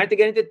entrepreneur, I wanted to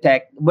get into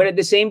tech, but at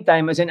the same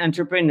time, as an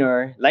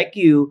entrepreneur like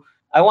you,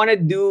 I want to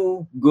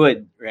do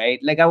good, right?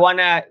 Like I want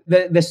to,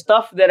 the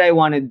stuff that I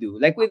want to do,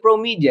 like with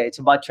ProMedia, it's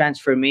about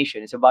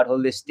transformation. It's about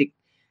holistic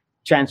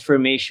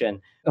transformation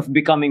of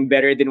becoming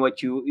better than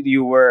what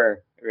you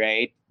were,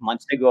 right?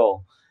 Months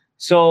ago.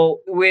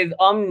 So with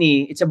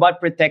Omni, it's about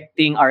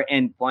protecting our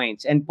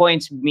endpoints.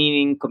 Endpoints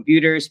meaning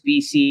computers,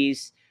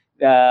 PCs.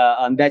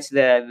 That's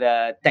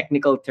the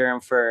technical term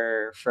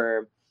for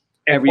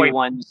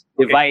everyone's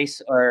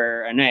device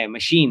or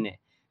machine.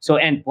 So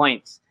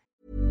endpoints.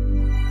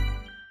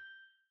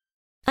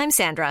 I'm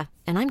Sandra,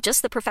 and I'm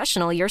just the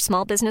professional your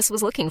small business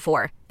was looking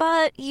for.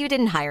 But you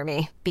didn't hire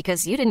me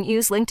because you didn't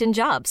use LinkedIn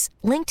Jobs.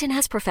 LinkedIn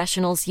has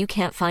professionals you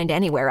can't find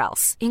anywhere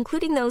else,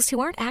 including those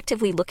who aren't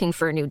actively looking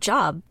for a new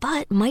job,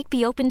 but might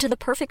be open to the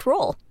perfect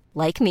role,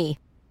 like me.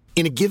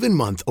 In a given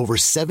month, over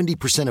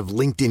 70% of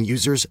LinkedIn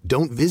users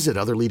don't visit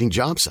other leading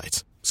job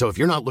sites. So if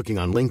you're not looking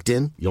on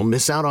LinkedIn, you'll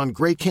miss out on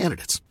great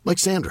candidates like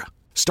Sandra.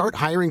 Start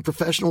hiring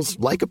professionals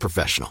like a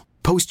professional.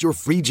 Post your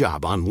free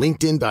job on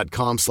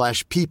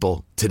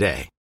linkedin.com/people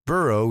today.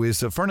 Burrow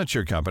is a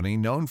furniture company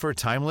known for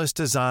timeless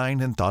design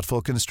and thoughtful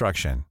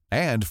construction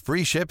and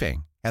free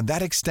shipping, and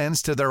that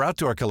extends to their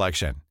outdoor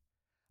collection.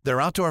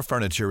 Their outdoor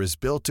furniture is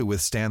built to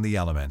withstand the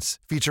elements,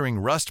 featuring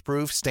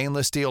rust-proof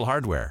stainless steel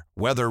hardware,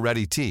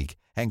 weather-ready teak,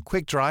 and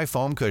quick-dry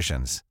foam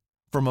cushions.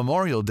 For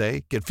Memorial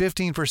Day, get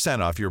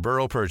 15% off your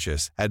Burrow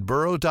purchase at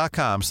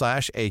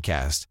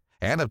burrow.com/acast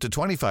and up to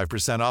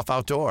 25% off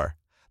outdoor.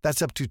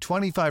 That's up to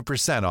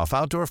 25% off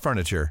outdoor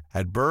furniture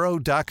at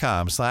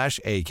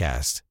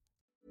burrow.com/acast.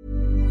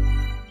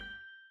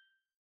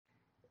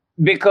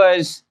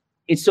 Because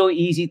it's so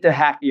easy to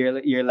hack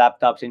your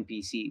laptops and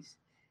PCs.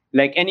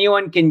 Like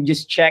anyone can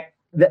just check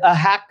a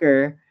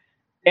hacker,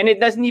 and it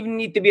doesn't even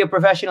need to be a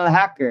professional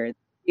hacker.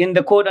 In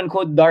the quote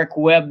unquote dark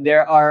web,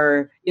 there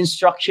are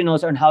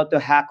instructionals on how to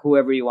hack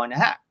whoever you want to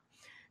hack.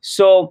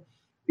 So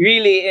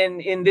really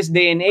in this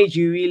day and age,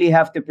 you really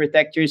have to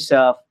protect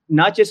yourself,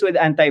 not just with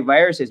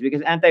antiviruses,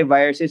 because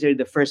antiviruses are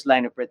the first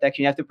line of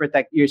protection. You have to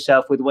protect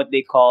yourself with what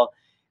they call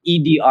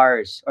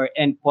EDRs, or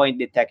endpoint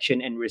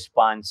detection and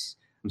response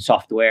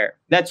software.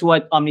 That's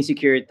what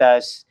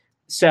OmniSecuritas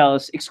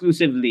sells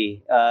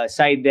exclusively.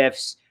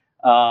 SciDef's,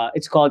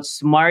 it's called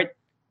Smart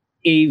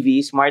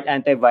AV, Smart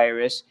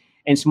Antivirus,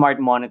 and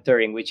Smart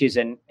Monitoring, which is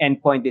an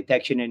endpoint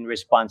detection and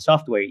response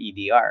software,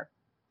 EDR.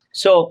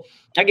 So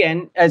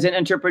again, as an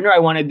entrepreneur, I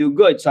want to do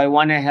good. So I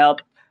want to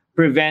help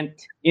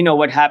prevent,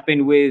 what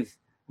happened with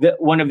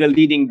one of the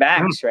leading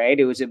banks, right?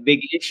 It was a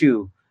big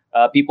issue.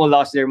 People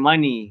lost their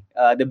money.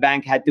 The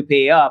bank had to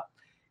pay up,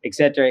 et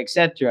cetera, et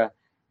cetera.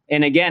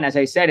 And again, as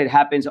I said, it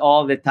happens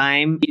all the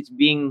time. It's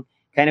being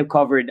kind of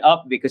covered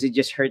up because it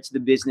just hurts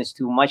the business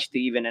too much to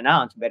even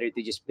announce. Better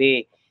to just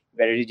pay,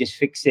 better to just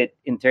fix it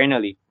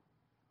internally.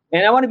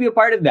 And I want to be a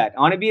part of that.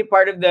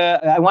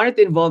 I wanted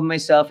to involve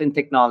myself in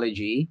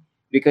technology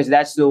because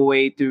that's the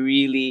way to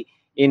really,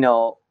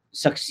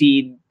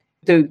 succeed,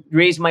 to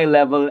raise my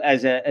level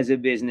as a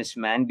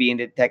businessman, be in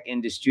the tech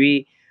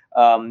industry,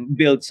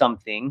 build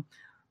something.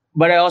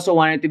 But I also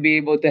wanted to be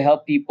able to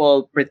help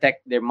people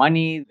protect their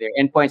money, their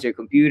endpoints, their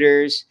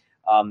computers,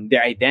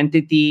 their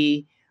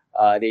identity,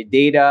 their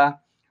data.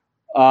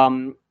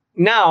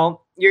 Now,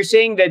 you're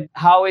saying that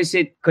how is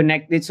it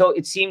connected? So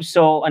it seems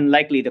so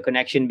unlikely, the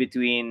connection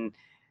between,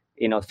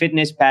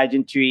 fitness,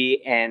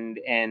 pageantry, and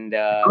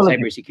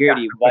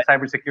cybersecurity. Yeah, but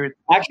cybersecurity.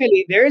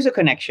 actually, there is a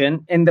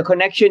connection, and the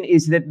connection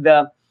is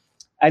that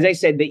as I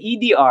said, the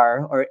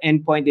EDR, or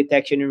endpoint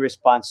detection and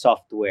response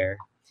software,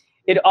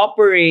 it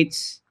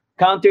operates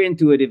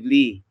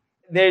counterintuitively.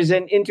 There's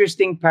an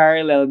interesting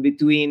parallel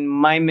between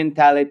my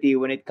mentality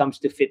when it comes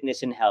to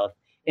fitness and health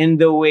and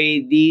the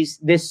way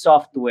this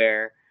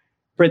software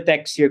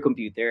protects your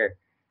computer.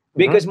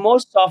 Because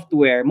most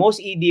software, most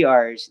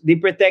EDRs, they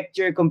protect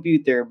your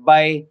computer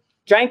by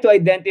trying to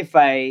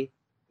identify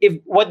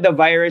what the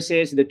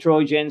viruses, the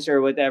Trojans,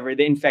 or whatever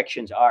the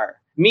infections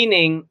are.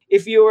 Meaning,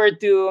 if you were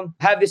to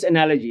have this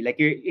analogy, like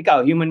your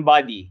human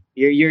body,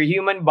 your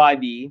human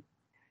body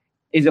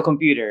is a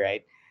computer,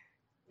 right?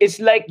 It's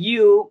like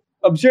you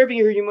observing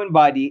your human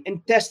body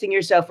and testing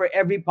yourself for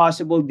every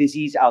possible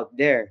disease out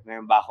there.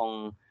 Meron ba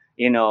akong,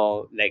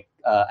 meron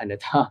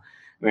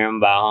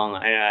ba akong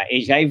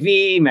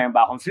HIV, meron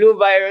ba akong flu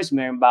virus,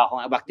 meron ba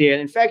akong bacterial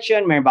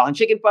infection, meron ba akong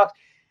chickenpox.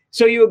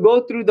 So you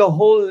go through the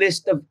whole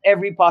list of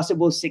every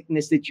possible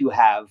sickness that you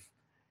have.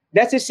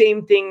 That's the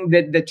same thing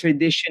that the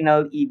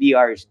traditional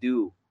EDRs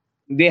do.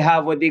 They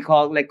have what they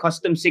call like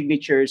custom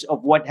signatures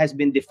of what has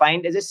been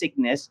defined as a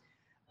sickness,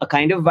 a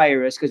kind of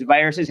virus, because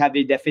viruses have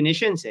their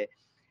definitions.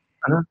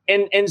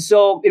 And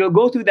so it'll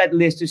go through that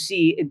list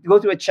go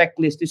through a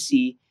checklist to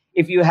see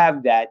if you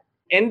have that.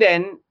 And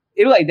then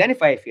it'll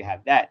identify if you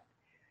have that.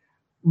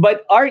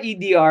 But our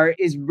EDR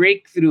is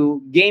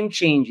breakthrough,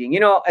 game-changing.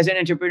 As an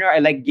entrepreneur, I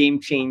like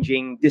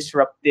game-changing,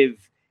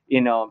 disruptive,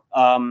 Well,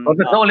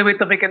 that's the only way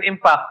to make an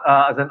impact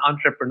as an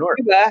entrepreneur.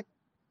 Diba?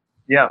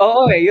 Yeah.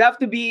 You have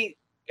to be,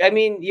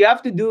 you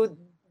have to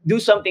do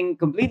something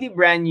completely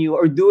brand new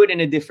or do it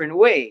in a different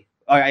way.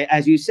 Or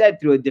as you said,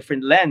 through a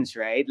different lens,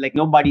 right? Like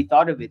nobody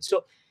thought of it.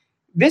 So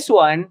this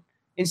one,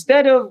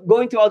 instead of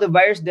going through all the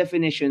virus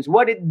definitions,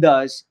 what it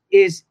does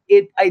is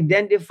it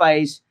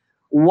identifies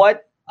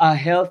what your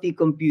healthy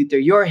computer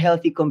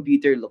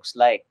looks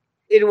like.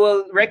 It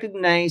will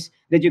recognize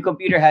that your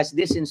computer has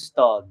this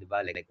installed,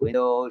 like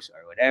Windows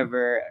or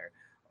whatever,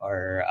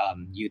 or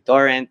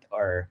uTorrent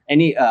or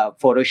any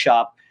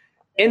Photoshop.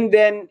 And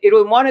then it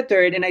will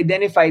monitor it and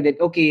identify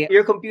that, okay,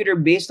 your computer,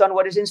 based on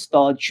what is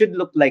installed, should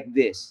look like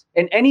this.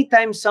 And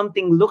anytime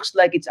something looks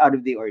like it's out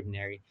of the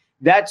ordinary,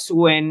 that's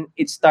when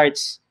it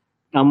starts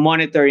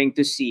monitoring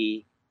to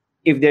see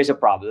if there's a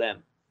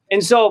problem.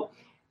 And so,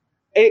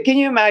 can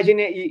you imagine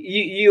it,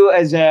 you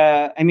as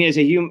a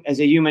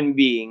human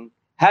being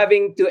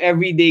having to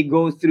every day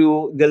go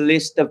through the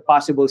list of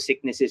possible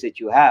sicknesses that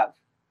you have?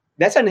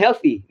 That's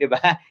unhealthy,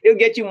 diba? It'll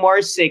get you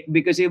more sick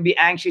because you'll be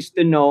anxious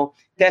to know,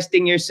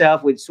 testing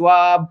yourself with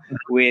swab,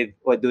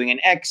 or doing an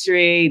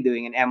X-ray,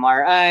 doing an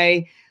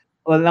MRI.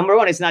 Well, number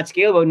one, it's not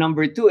scalable.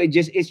 Number two,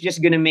 it's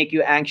just going to make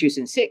you anxious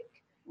and sick.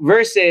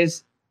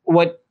 Versus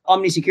what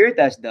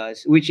OmniSecuritas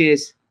does, which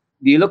is,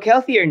 do you look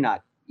healthy or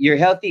not? You're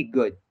healthy,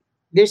 good.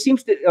 There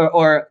seems to,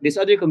 or this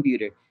other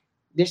computer,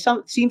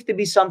 seems to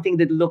be something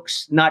that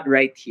looks not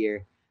right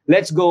here.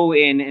 Let's go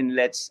in and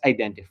let's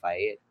identify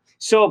it.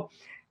 So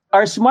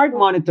our smart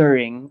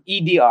monitoring,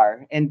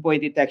 EDR,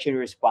 endpoint detection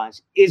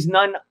response, there's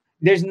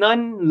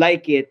none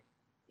like it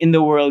in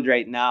the world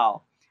right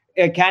now.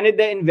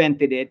 Canada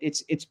invented it.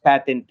 It's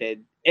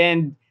patented,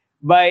 and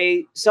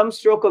by some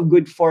stroke of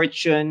good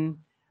fortune,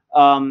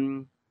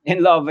 and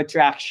law of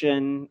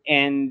attraction,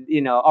 and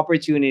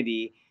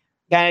opportunity,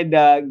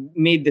 Canada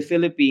made the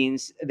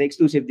Philippines the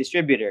exclusive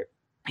distributor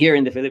here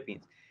in the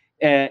Philippines,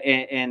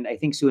 and I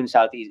think soon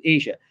Southeast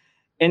Asia.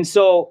 And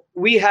so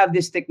we have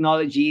this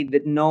technology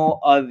that no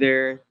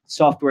other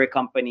software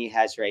company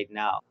has right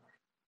now.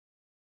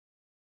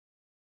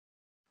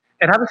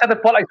 And having said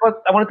that, Paul,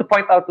 I wanted to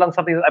point out lang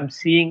something that I'm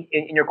seeing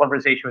in your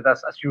conversation with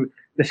us as you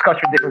discuss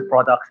your different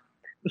products.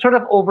 The sort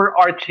of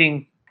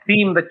overarching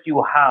theme that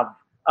you have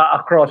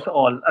across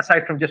all,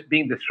 aside from just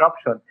being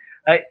disruption,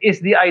 is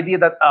the idea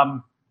that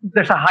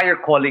there's a higher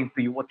calling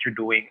to you, what you're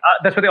doing.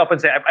 That's what they often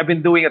say. I've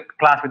been doing a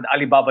class with the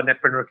Alibaba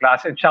Netpreneur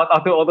class, and shout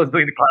out to all those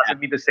doing the class with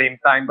me at the same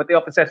time. But they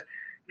often says, if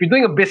you're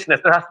doing a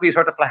business, there has to be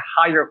sort of like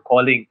higher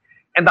calling.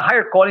 And the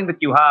higher calling that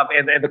you have,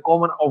 and the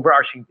common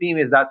overarching theme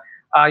is that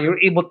you're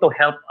able to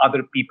help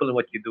other people in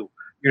what you do.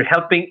 You're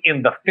helping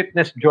in the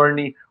fitness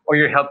journey, or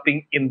you're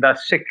helping in the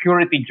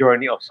security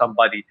journey of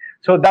somebody.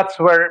 So that's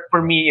where,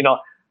 for me,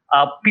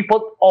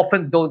 people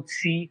often don't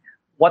see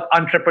what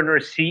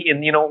entrepreneurs see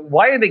in,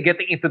 why are they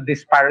getting into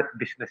disparate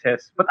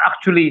businesses? But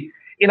actually,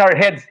 in our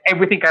heads,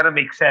 everything kind of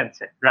makes sense,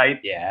 right?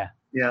 Yeah.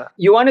 Yeah.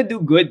 You want to do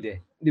good,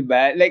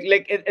 diba?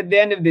 Like at the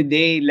end of the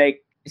day,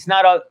 like, it's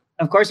not all.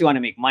 Of course, you want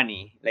to make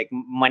money. Like,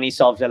 money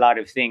solves a lot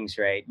of things,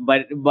 right?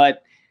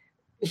 But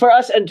for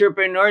us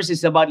entrepreneurs,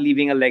 it's about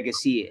leaving a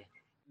legacy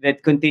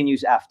that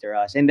continues after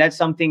us, and that's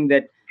something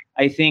that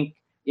I think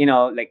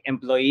like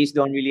employees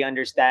don't really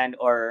understand,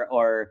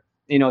 or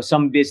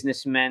some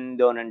businessmen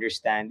don't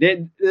understand.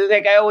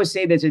 Like I always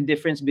say, there's a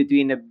difference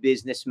between a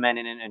businessman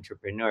and an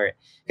entrepreneur,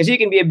 because you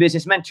can be a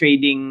businessman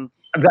trading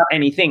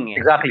anything,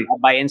 exactly,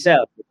 buy and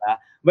sell.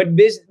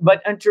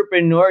 But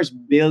entrepreneurs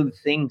build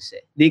things.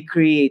 They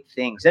create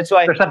things. That's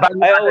why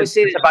I always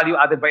say there's a value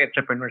added by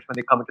entrepreneurs when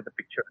they come into the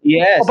picture.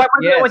 Yes. Oh, by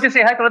the way, I want to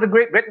say hi to another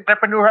great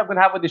entrepreneur I'm going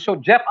to have on the show,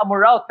 Jeff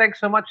Amoral. Thanks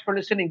so much for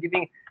listening.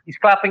 He's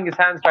clapping his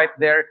hands right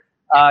there.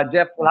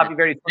 Jeff, we'll have you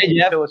very soon on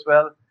the show as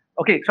well.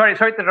 Okay, sorry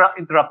to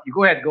interrupt you.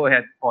 Go ahead,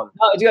 Paul.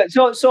 No, it's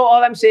good. So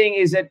all I'm saying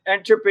is that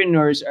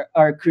entrepreneurs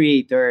are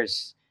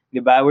creators.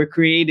 Diba? We're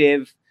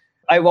creative.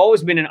 I've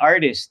always been an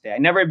artist. I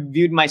never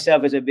viewed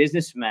myself as a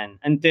businessman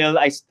until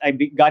I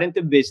got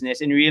into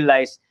business and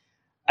realized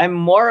I'm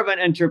more of an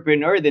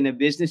entrepreneur than a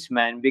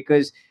businessman,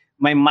 because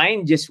my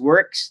mind just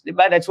works.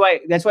 Diba? That's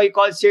why you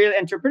call it serial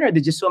entrepreneur.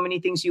 There's just so many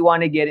things you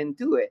want to get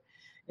into it.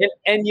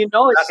 And it's,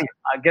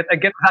 I get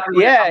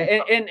exactly.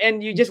 Yeah,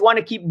 and you just want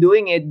to keep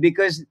doing it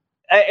because.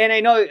 And I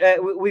know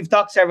we've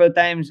talked several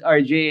times,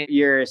 RJ,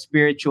 you're a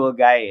spiritual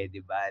guy,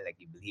 diba? Like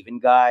you believe in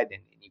God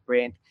and you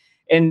pray.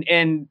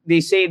 And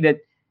they say that,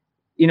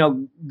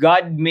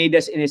 God made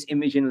us in his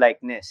image and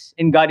likeness,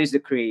 and God is the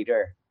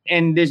creator.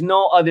 And there's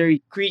no other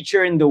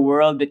creature in the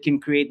world that can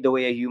create the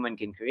way a human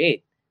can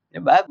create.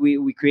 Diba?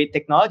 We create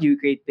technology, we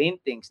create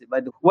paintings.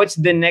 Diba? What's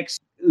the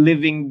next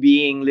living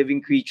being,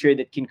 living creature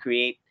that can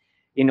create,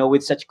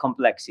 with such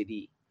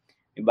complexity?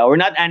 Diba? We're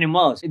not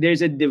animals.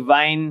 There's a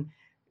divine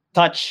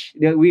touch.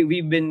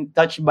 We've been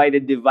touched by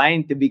the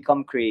divine to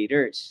become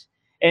creators.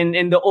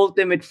 And the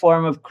ultimate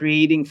form of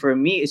creating for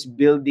me is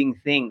building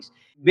things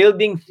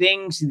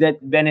that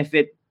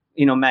benefit,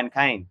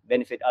 mankind,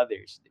 benefit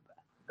others.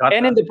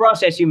 And in the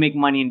process, you make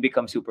money and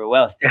become super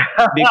wealthy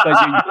because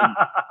you're doing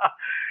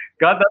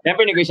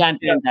Siyempre,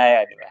 negosyante lang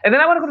tayo, diba? And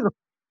then I want to go to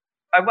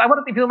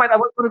if you don't mind, I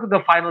want to go to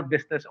the final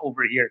business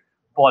over here,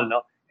 Paul,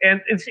 no?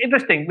 And it's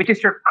interesting, which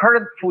is your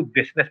current food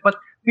business. But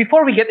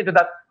before we get into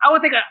that, I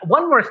would take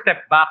one more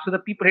step back so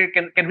that people here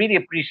can really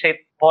appreciate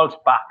Paul's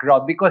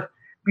background. Because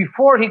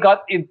before he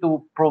got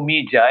into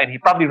ProMedia, and he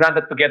probably ran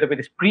that together with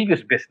his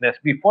previous business,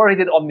 before he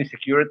did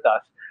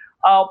OmniSecuritas,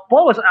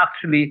 Paul was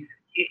actually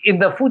in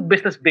the food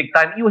business big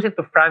time. He was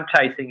into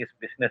franchising his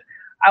business.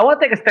 I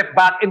want to take a step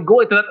back and go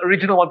into that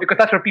original one, because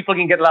that's where people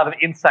can get a lot of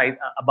insight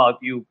about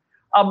you.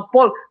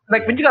 Paul,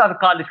 like when you got out of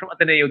college from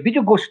Ateneo, did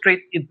you go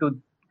straight into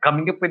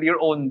coming up with your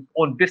own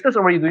business,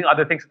 or were you doing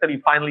other things until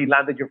you finally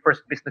landed your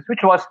first business, which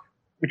was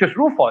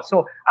Rufus?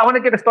 So I want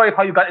to get a story of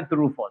how you got into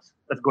Rufus.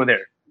 Let's go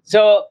there.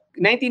 So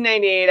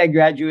 1998, I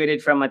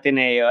graduated from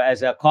Ateneo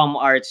as a comm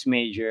arts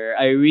major.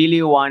 I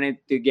really wanted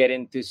to get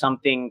into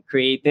something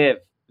creative.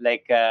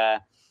 Like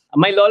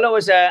my lola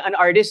was an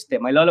artist.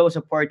 My lola was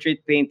a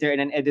portrait painter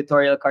and an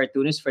editorial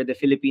cartoonist for the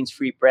Philippines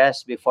Free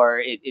Press before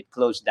it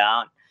closed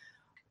down.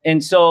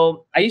 And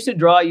so I used to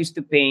draw, I used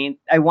to paint.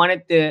 I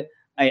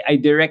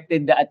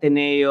directed the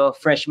Ateneo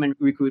freshman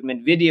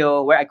recruitment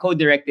video, where I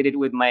co-directed it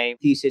with my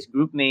thesis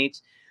group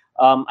mates.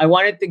 I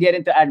wanted to get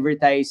into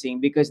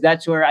advertising because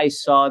that's where I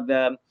saw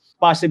the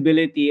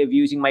possibility of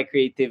using my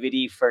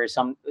creativity for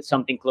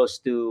something close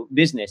to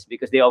business,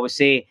 because they always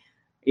say,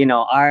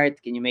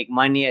 art, can you make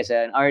money as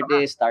an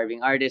artist,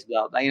 starving artist,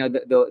 blah, blah,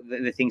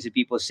 the things that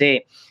people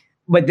say.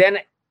 But then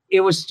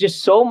it was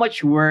just so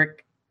much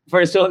work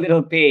for so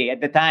little pay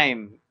at the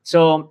time.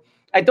 So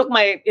I took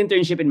my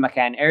internship in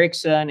McCann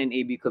Erickson and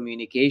AB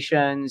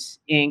Communications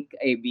Inc.,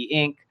 AB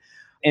Inc.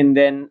 And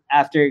then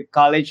after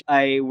college,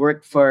 I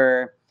worked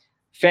for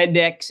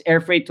FedEx Air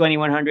Freight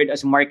 2100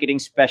 as marketing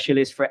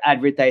specialist for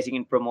advertising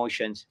and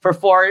promotions for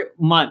 4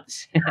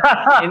 months.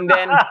 and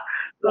then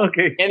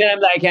Okay. and then I'm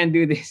like, I can't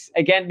do this.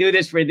 I can't do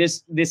this for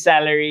this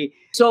salary.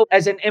 So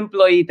as an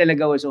employee,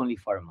 talaga was only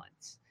 4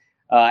 months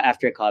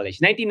after college.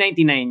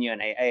 1999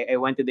 yun. I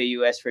went to the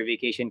US for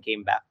vacation,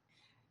 came back.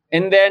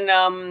 And then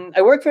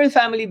I worked for a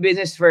family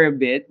business for a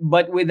bit,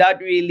 but without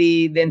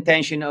really the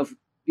intention of,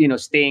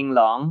 staying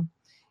long.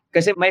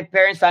 Kasi my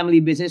parents'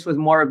 family business was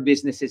more of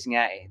businesses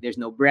nga eh. There's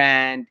no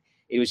brand.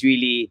 It was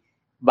really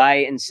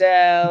buy and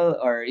sell,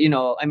 or,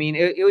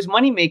 it was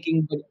money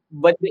making,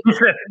 but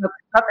Business,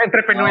 not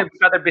entrepreneurial,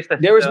 but other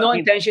business. there was no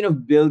intention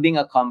of building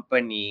a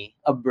company,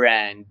 a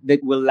brand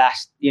that will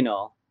last,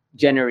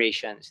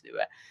 generations.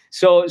 Diba?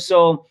 So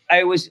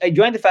I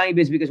joined the family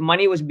business because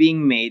money was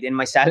being made and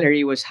my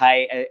salary was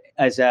high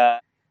as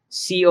a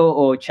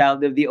COO,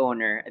 child of the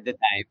owner at the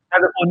time.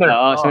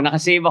 So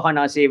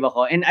nakasave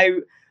ako. And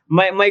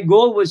my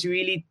goal was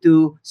really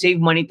to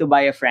save money to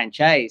buy a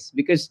franchise,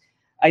 because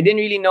I didn't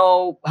really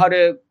know how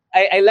to.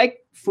 I like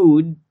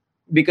food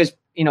because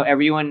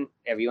everyone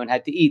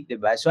had to eat,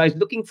 diba? So I was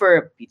looking for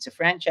a pizza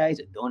franchise,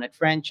 a donut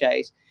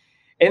franchise,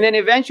 and then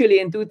eventually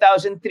in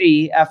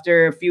 2003,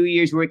 after a few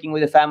years working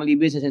with a family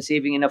business and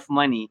saving enough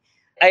money,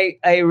 I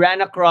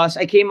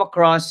came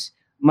across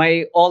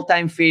my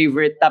all-time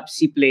favorite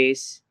Tapsi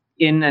place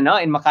in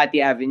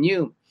Makati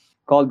Avenue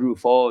called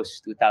Rufos,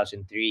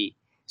 2003.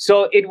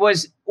 So it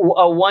was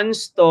a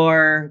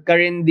one-store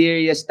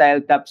Carinderia style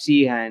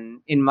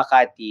tapsihan in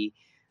Makati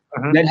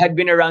that had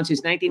been around since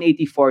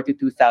 1984 to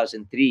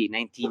 2003,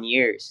 19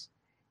 years.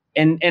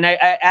 And I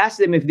asked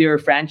them if they were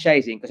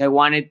franchising because I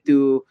wanted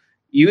to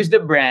use the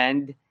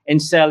brand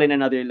and sell in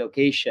another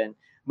location.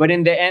 But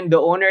in the end, the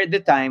owner at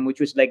the time, which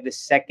was like the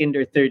second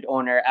or third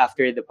owner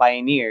after the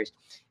pioneers,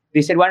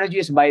 they said, why don't you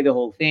just buy the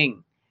whole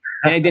thing?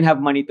 And I didn't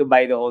have money to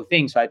buy the whole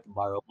thing. So I had to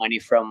borrow money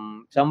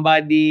from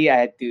somebody. I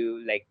had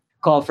to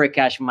call for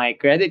cash my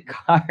credit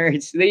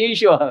cards, the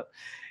usual.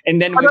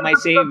 And then with my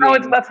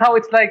savings. That's how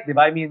it's like, di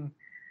ba? I mean,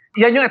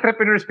 yan yung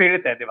entrepreneur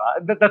spirit, di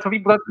ba? That's what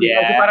people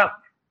parang,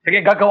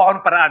 sige, gagawa ko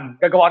ng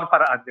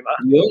paraan, di ba?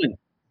 Yun.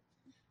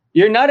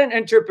 You're not an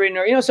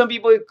entrepreneur. Some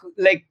people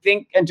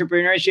think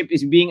entrepreneurship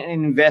is being an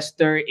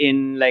investor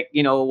in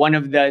one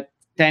of the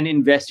 10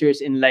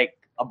 investors in a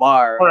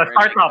bar. Or a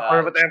startup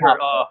or whatever.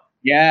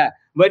 Yeah.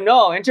 But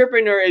no,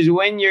 entrepreneur is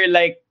when you're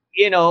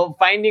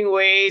finding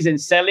ways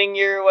and selling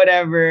your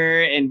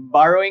whatever and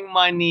borrowing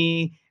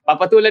money.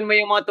 Papatulan mo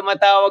yung mga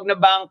tumatawag na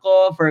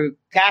bangko for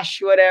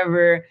cash,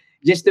 whatever,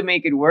 just to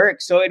make it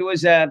work. So it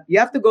was, you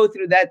have to go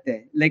through that.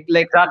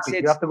 Exactly.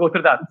 You have to go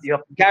through that.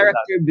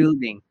 Character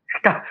building.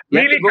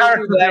 Really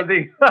character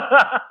building.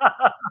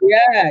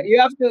 Yeah, you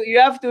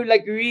have to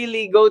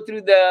really go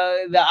through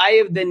the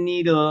eye of the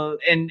needle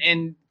and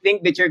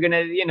think that you're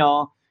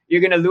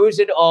gonna lose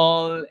it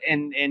all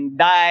and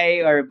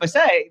die, or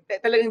basta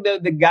talagang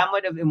the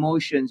gamut of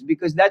emotions,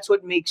 because that's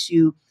what makes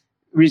you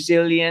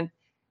resilient.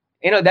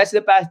 That's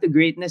the path to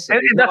greatness. And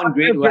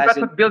that's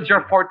what builds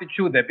your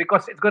fortitude,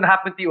 because it's going to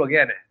happen to you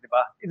again.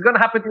 Diba? It's going to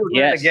happen to you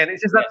again and again.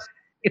 It's just that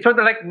it's sort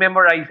of like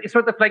memorize. It's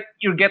sort of like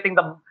you're getting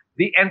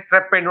the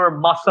entrepreneur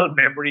muscle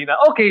memory na,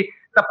 okay,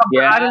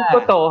 napagdaanan ko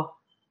to,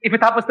 if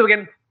it happens to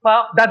again,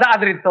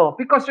 dadaan rin to.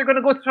 Because you're going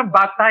to go through some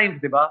bad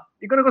times, diba?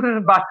 You're going to go through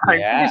some bad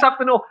times. You just have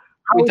to know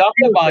how we talked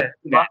about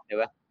that,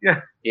 diba?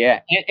 Yeah.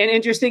 Yeah. And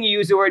interesting, you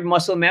use the word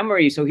muscle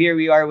memory. So here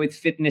we are with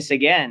fitness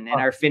again, and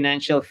our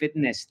financial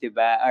fitness,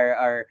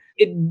 diba?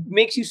 It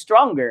makes you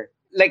stronger.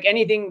 Like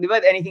anything,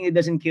 diba? Anything that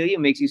doesn't kill you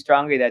makes you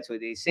stronger. That's what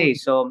they say.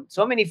 So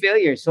many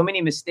failures, so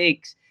many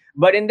mistakes.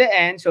 But in the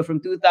end, so from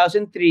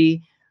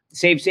 2003,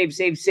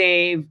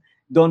 save.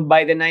 Don't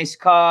buy the nice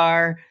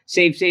car.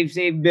 Save.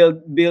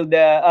 Build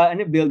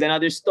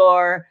another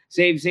store.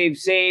 Save.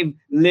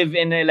 Live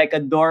in a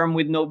dorm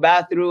with no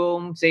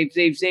bathroom. Save.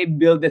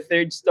 Build the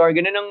third store.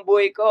 Ganun ang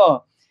buhay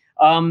ko.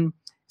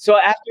 So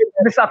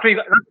after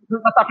you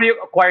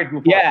acquired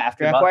Rufos. Yeah,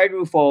 after I acquired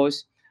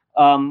Rufos,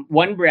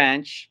 one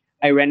branch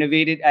I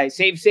renovated. I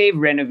save,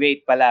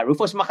 renovate pala.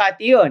 Rufos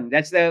Makati yun.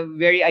 That's the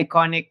very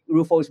iconic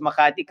Rufos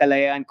Makati,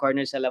 Kalayaan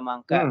Corner,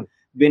 Salamanca.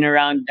 Been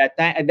around at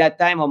that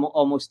time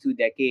almost 2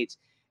 decades.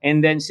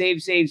 And then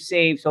save.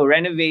 So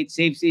renovate,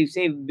 save,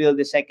 build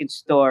a second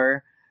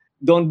store.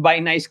 Don't buy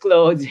nice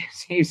clothes.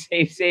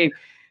 Save.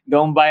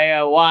 Don't buy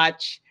a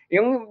watch.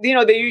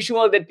 The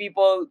usual that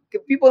people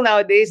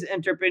nowadays,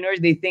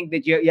 entrepreneurs, they think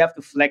that you have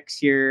to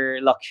flex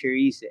your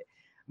luxuries.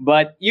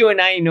 But you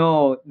and I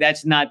know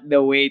that's not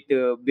the way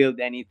to build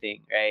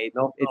anything, right?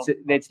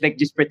 It's like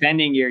just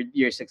pretending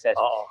you're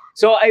successful.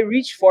 So I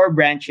reached 4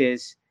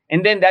 branches.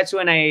 And then that's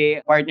when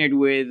I partnered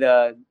with,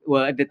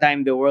 well, at the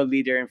time, the world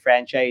leader in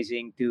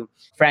franchising to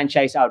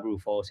franchise out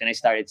Rufos, and I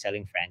started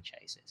selling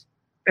franchises.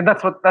 And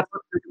that's what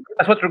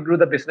grew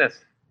the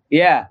business.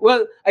 Yeah.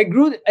 Well, I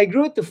grew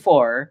it to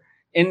four,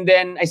 and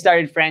then I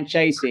started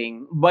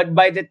franchising. But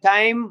by the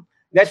time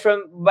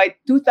by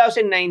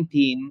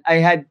 2019, I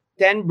had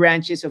 10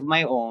 branches of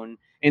my own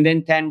and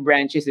then 10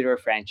 branches that were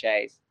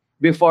franchised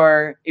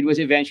before it was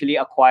eventually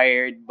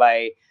acquired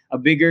by a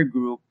bigger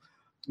group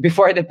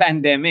before the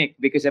pandemic,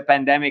 because the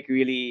pandemic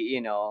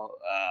really,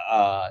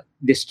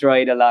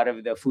 destroyed a lot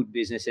of the food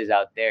businesses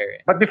out there.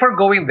 But before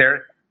going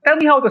there, tell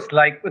me how it was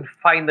like when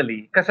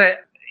finally, because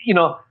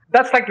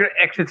that's like your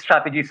exit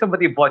strategy.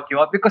 Somebody bought you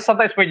out, because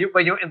sometimes when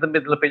you're in the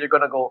middle of it, you're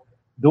gonna go,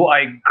 do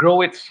I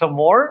grow it some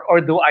more or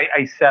do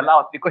I sell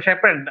out? Because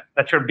syempre,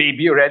 that's your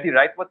baby already,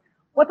 right?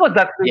 What was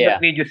that thing Yeah.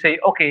 that made you say,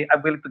 okay,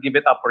 I'm willing to give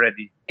it up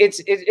already?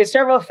 It's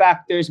several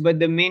factors, but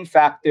the main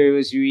factor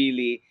was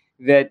really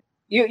that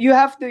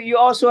you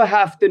also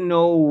have to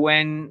know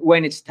when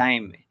it's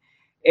time.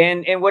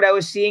 And what I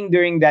was seeing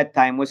during that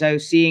time was I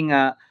was seeing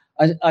a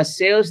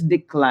sales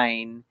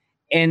decline,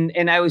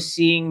 and I was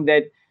seeing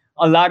that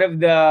a lot of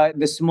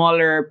the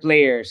smaller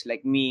players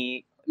like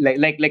me,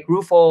 like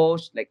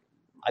Rufos, like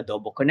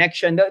Adobo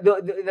Connection,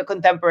 the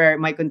contemporary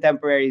my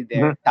contemporaries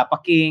there, Tapa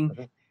King,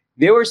 Mhm.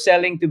 they were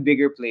selling to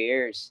bigger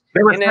players.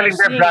 They were And I selling was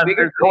their seeing brand,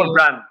 bigger their whole players.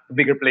 brand to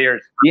bigger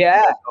players.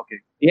 Yeah, Okay.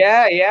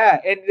 yeah.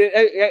 And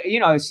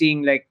I was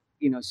seeing like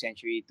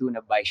Century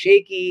Tuna buy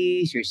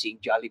Shakey's. You're seeing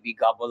Jollibee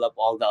gobble up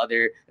all the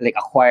other, like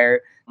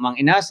acquire Mang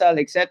Inasal,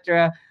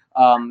 etc.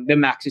 The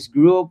Maxis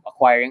Group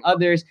acquiring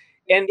others,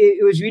 and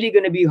it was really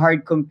going to be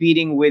hard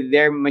competing with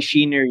their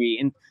machinery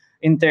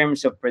in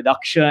terms of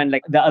production,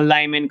 like the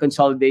alignment,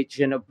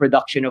 consolidation of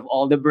production of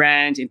all the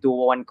brands into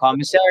one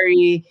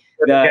commissary,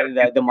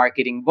 the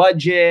marketing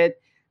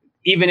budget.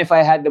 Even if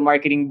I had the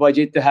marketing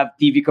budget to have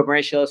TV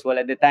commercials, well,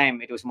 at the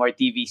time it was more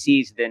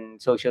TVCs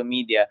than social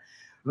media.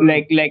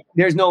 Like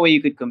there's no way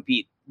you could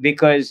compete,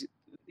 because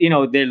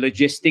the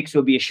logistics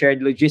will be a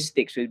shared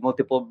logistics with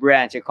multiple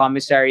brands. Your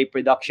commissary,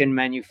 production,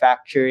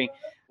 manufacturing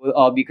will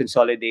all be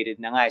consolidated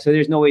na nga. So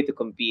there's no way to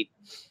compete.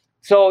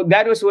 So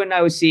that was when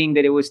I was seeing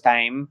that it was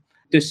time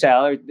to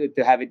sell or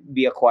to have it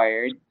be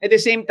acquired. At the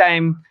same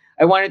time,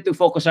 I wanted to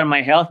focus on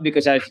my health,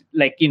 because I was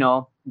like,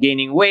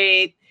 gaining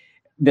weight.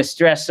 The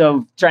stress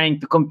of trying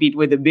to compete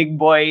with the big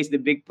boys, the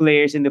big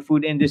players in the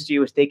food industry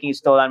was taking its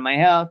toll on my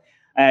health.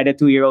 I had a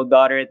 2-year-old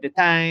daughter at the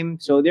time.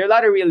 So there are a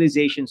lot of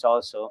realizations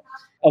also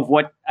of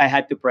what I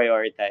had to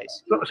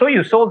prioritize. So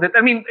you sold it.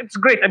 I mean, it's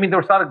great. I mean, there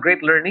was a lot of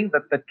great learning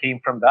that came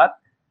from that.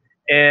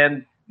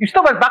 And you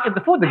still went back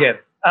into food again.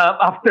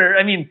 After,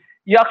 I mean,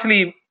 you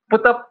actually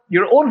put up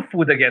your own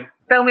food again.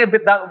 Tell me a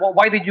bit that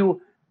why did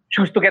you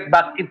choose to get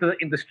back into the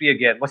industry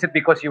again? Was it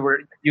because you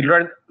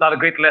learned a lot of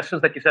great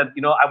lessons that you said,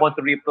 I want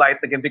to reapply it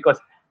again, because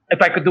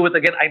if I could do it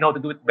again, I know how to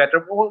do it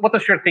better. What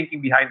was your thinking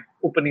behind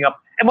opening up?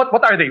 And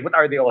what are they? What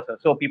are they also?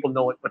 So people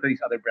know what are these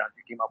other brands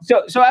you came up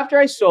with? So after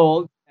I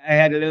sold, I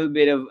had a little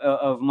bit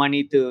of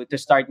money to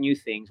start new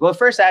things. Well,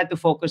 first I had to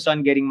focus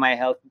on getting my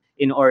health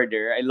in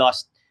order. I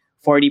lost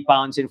 40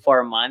 pounds in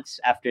 4 months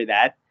after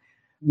that.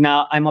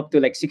 Now I'm up to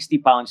like 60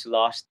 pounds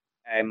lost.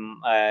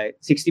 I'm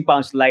 60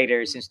 pounds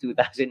lighter since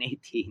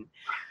 2018.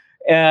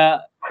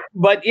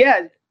 But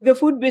yeah, the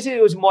food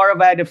business was more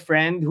of, I had a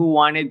friend who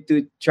wanted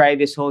to try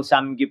this whole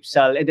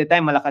samgyeopsal. At the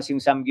time, malakas yung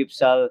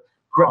samgyeopsal.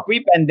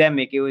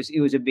 Pre-pandemic, it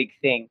was a big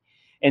thing.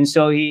 And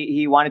so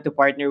he wanted to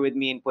partner with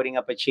me in putting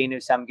up a chain of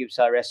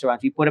samgyeopsal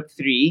restaurants. We put up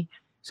 3.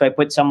 So I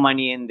put some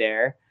money in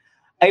there.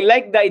 I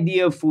like the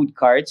idea of food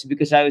carts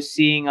because I was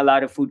seeing a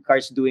lot of food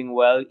carts doing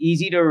well.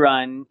 Easy to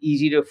run,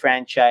 easy to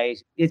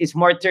franchise. It's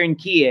more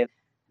turnkey,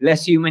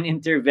 less human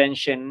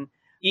intervention,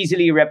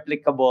 easily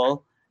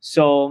replicable.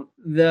 So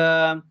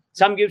the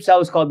samgyeopsal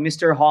was called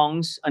Mr.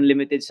 Hong's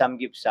Unlimited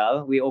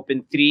Samgyeopsal. We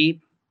opened 3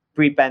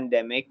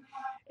 pre-pandemic.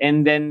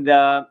 And then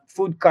the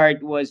food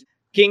cart was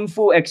King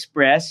Fu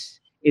Express.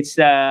 It's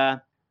a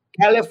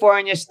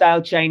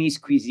California-style Chinese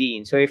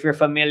cuisine. So if you're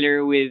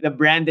familiar with the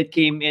brand that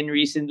came in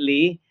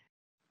recently,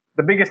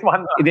 The biggest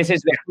one. this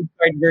is the food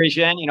cart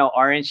version,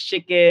 orange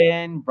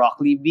chicken,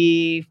 broccoli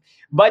beef,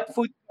 but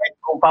food cart,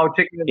 Compound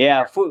chicken.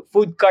 yeah,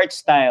 food cart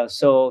style.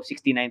 So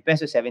 69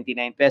 pesos,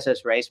 79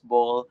 pesos, rice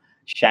bowl,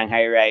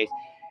 Shanghai rice.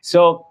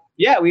 So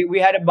yeah, we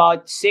had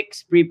about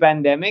 6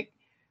 pre-pandemic,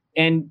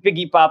 and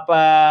Piggy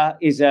Papa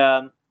is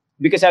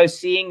because I was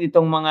seeing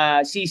itong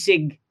mga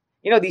sisig,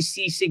 these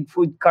sisig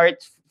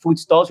food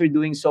stalls were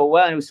doing so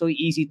well, and it was so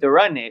easy to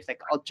run. It's like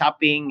all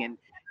chopping and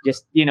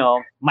just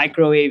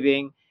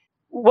microwaving.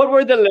 What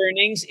were the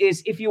learnings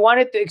is, if you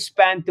wanted to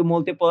expand to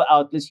multiple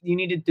outlets, you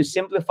needed to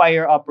simplify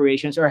your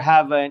operations or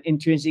have an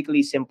intrinsically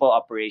simple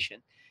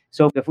operation.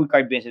 So the food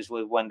cart business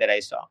was one that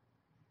I saw.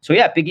 So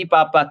yeah, Piggy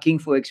Papa, King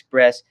Fu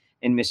Express,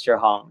 and Mr.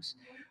 Hong's.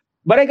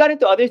 But I got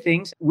into other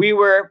things. We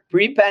were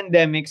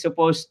pre-pandemic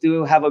supposed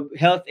to have a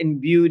health and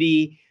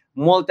beauty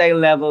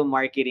multi-level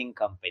marketing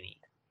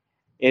company.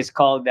 It's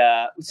called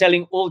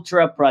selling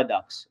ultra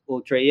products,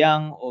 ultra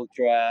young,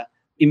 ultra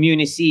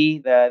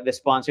Immunici, the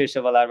sponsors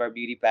of a lot of our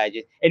beauty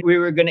pageants, and we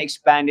were going to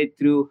expand it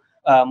through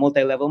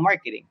multi-level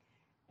marketing.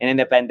 And then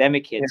the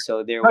pandemic hit,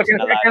 so there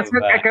wasn't a lot of.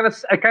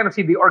 I kind of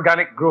see the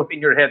organic growth in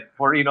your head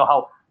for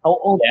how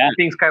all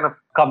things kind of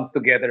come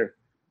together.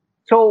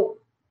 So,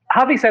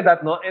 having said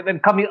that, no, and then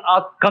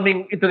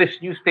coming into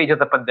this new stage of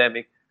the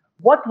pandemic,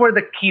 what were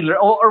the killer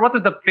or what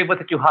was the pivot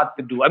that you had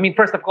to do? I mean,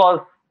 first of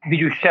all, did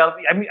you shelve?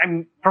 I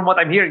mean, from what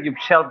I'm hearing, you've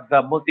shelved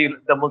the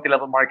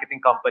multi-level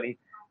marketing company,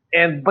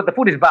 but the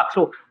food is back.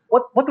 So,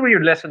 what were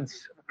your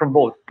lessons from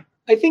both?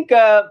 I think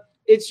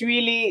it's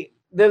really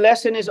the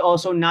lesson is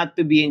also not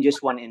to be in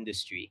just one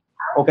industry.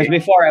 Because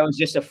before I was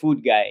just a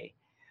food guy.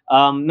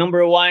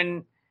 Number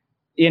one,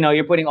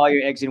 you're putting all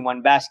your eggs in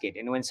one basket.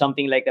 And when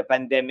something like the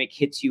pandemic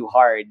hits you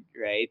hard,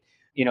 right?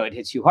 It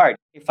hits you hard.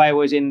 If I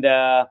was in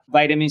the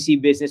vitamin C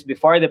business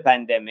before the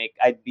pandemic,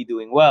 I'd be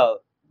doing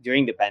well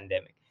during the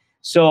pandemic.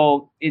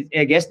 So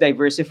I guess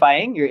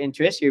diversifying your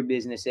interests, your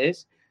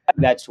businesses,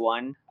 that's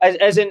one.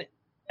 As an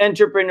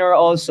entrepreneur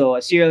also,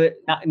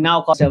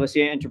 now call myself a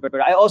serial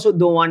entrepreneur, I also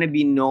don't want to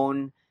be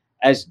known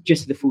as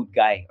just the food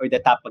guy or the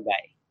tapa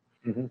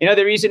guy. Mm-hmm.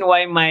 The reason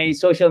why my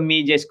social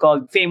media is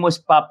called Famous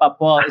Papa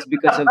Paul is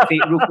because of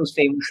Rufus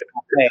Famous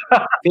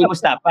Tapa. Famous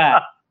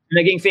Tapa.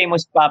 Naging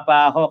Famous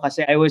Papa ako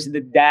kasi I was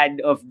the dad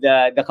of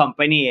the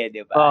company,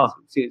 di ba?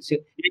 So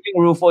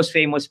yung Rufus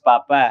Famous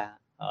Papa.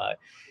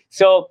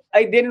 So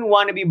I didn't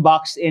want to be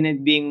boxed in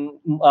and being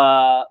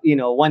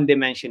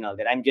one-dimensional,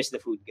 that I'm just the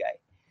food guy.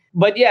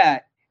 But yeah,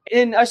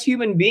 in us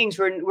human beings,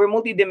 we're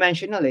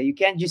multidimensional. You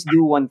can't just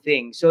do one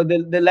thing. So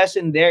the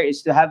lesson there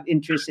is to have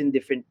interest in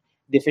different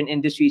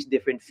industries,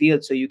 different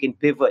fields, so you can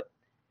pivot.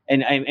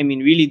 And I mean,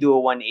 really do a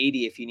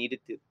 180 if you needed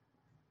to.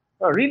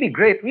 Oh, really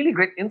great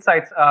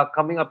insights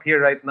coming up here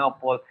right now,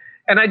 Paul.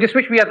 And I just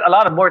wish we had a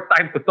lot of more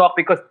time to talk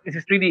because this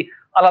is really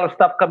a lot of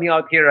stuff coming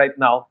out here right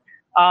now.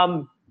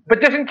 But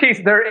just in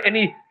case there are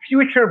any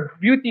future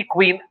beauty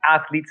queen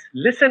athletes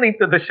listening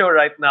to the show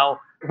right now,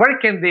 where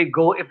can they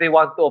go if they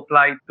want to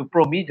apply to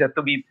ProMedia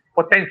to be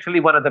potentially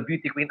one of the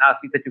beauty queen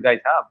athletes that you guys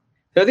have?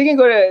 So they can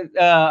go to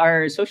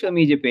our social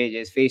media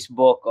pages,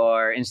 Facebook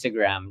or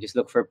Instagram. Just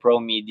look for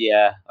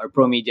ProMedia or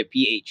ProMedia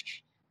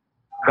PH.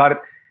 Got it.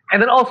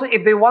 And then also,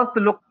 if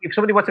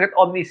somebody wants to get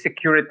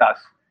OmniSecuritas,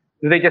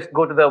 do they just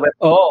go to the website?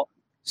 Oh,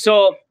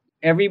 so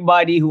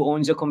everybody who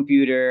owns a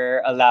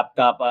computer, a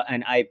laptop,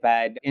 an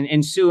iPad,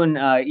 and soon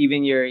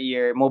even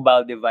your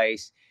mobile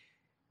device,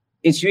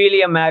 it's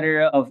really a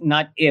matter of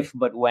not if,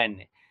 but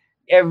when.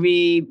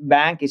 Every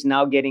bank is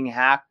now getting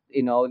hacked.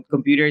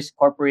 Computers,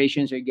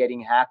 corporations are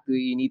getting hacked.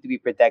 You need to be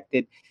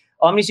protected.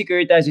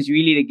 OmniSecuritas is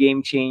really the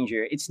game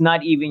changer. It's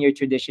not even your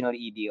traditional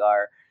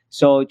EDR.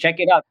 So check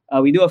it out.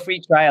 We do a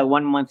free trial,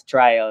 1-month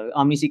trial.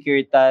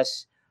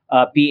 OmniSecuritas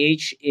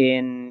PH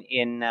in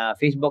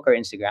Facebook or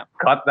Instagram.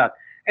 Got that.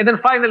 And then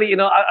finally,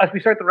 as we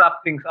start to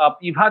wrap things up,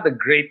 you've had a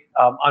great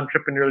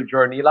entrepreneurial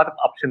journey, a lot of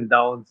ups and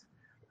downs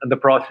in the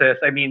process.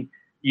 I mean,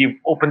 you've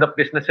opened up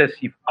businesses,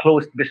 you've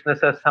closed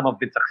businesses. Some have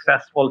been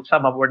successful,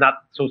 some were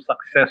not so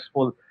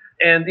successful.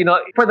 And,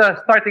 for the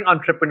starting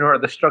entrepreneur,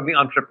 the struggling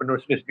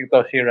entrepreneurs listening to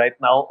us here right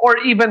now, or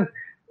even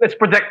let's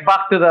project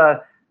back to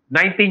the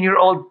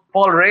 19-year-old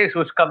Paul Reyes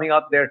who's coming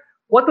out there,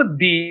 what would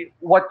be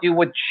what you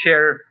would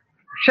share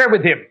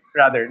with him,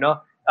 rather,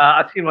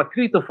 as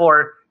 3 to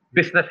 4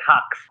 business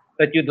hacks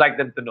that you'd like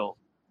them to know?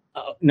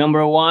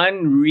 Number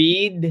one,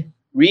 read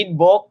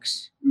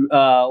books,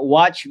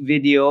 watch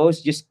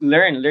videos, just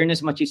learn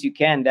as much as you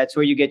can. That's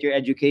where you get your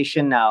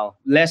education now,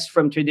 less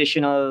from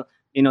traditional,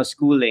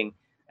 schooling.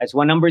 That's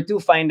one. Number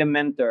two, find a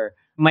mentor.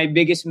 My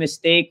biggest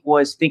mistake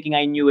was thinking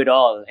I knew it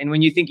all. And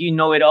when you think you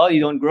know it all, you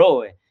don't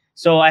grow.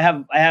 So I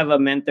have a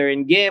mentor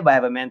in Gib, I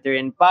have a mentor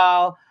in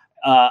Pao,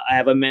 I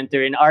have a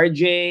mentor in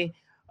RJ.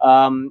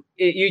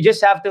 You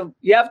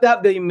have to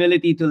have the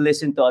humility to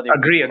listen to other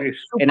people.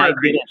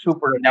 Agree.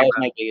 Super. That was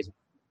my biggest.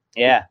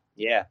 Yeah.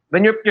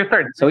 Then your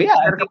third. So yeah,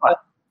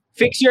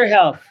 fix your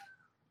health.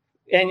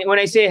 And when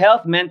I say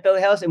health, mental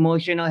health,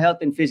 emotional health,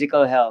 and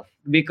physical health,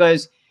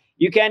 because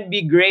you can't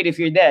be great if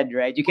you're dead,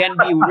 right? You can't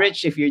be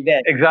rich if you're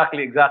dead.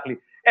 Exactly.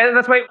 And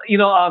that's why,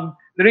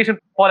 the reason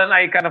Paul and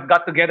I kind of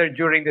got together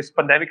during this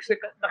pandemic,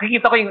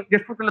 nakikita ko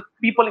just for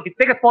people, if you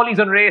take a Paul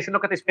Izon Reyes and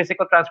look at his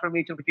physical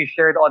transformation, which he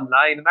shared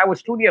online, and I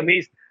was truly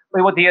amazed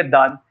by what he had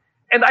done.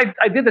 And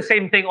I did the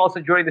same thing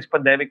also during this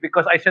pandemic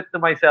because I said to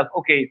myself,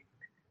 okay,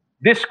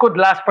 this could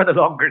last for the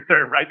longer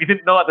term, right? We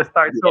didn't know at the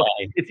start. So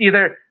it's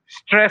either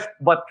stressed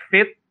but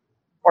fit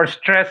or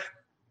stressed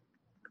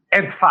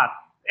and fat.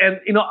 And,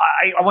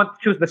 I want to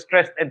choose the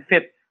stressed and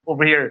fit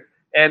over here.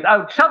 And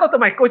shout out to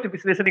my coach if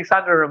he's listening,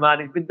 Sandra Roman.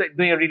 He's been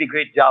doing a really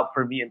great job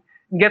for me and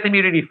getting me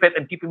really fit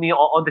and keeping me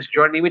on this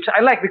journey, which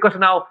I like because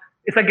now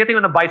it's like getting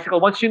on a bicycle.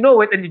 Once you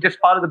know it and you just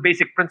follow the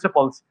basic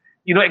principles,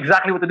 you know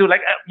exactly what to do.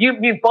 Like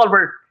me and Paul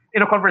were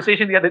in a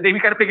conversation the other day. We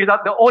kind of figured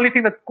out the only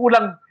thing that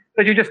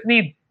you just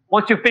need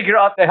once you figure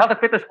out the health and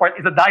fitness part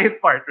is the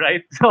diet part,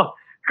 right? So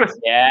because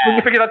when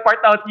you figure that part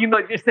out,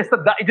 it's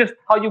just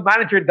how you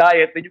manage your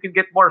diet, then you can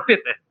get more fit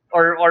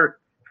or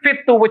fit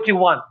to what you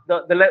want,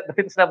 the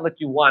fitness level that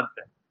you want.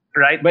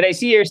 right? But I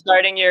see you're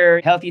starting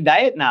your healthy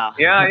diet now.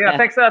 Yeah.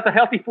 Thanks to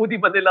Healthy Foodie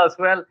Manila as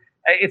well.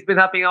 It's been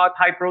helping out,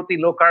 high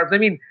protein, low carbs. I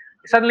mean,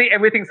 suddenly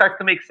everything starts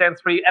to make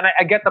sense for you. And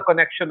I get the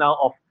connection now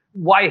of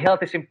why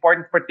health is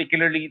important,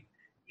 particularly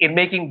in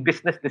making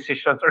business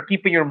decisions or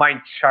keeping your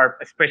mind sharp,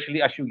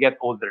 especially as you get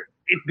older.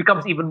 It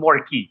becomes even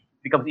more key.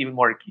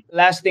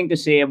 Last thing to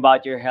say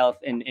about your health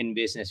in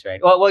business,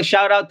 right? Well,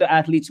 shout out to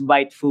Athletes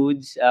Bite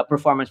Foods,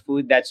 performance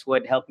food. That's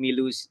what helped me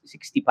lose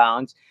 60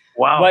 pounds.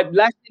 Wow. But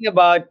last thing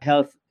about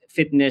health,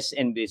 fitness,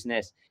 and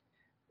business.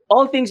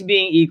 All things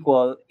being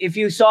equal, if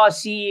you saw a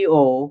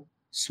CEO,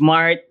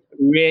 smart,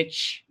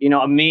 rich,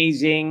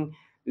 amazing,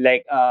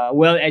 like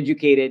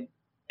well-educated,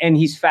 and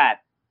he's fat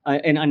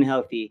and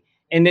unhealthy,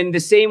 and then the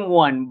same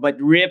one, but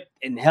ripped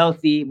and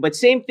healthy, but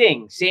same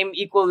thing, same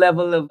equal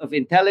level of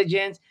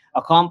intelligence,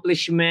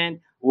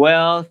 accomplishment,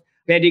 wealth,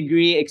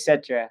 pedigree,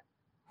 etc.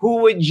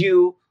 Who would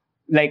you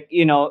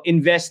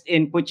invest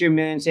in, put your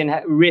millions in,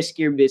 risk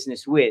your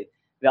business with?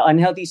 The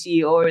unhealthy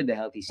CEO or the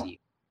healthy CEO?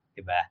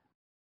 Diba?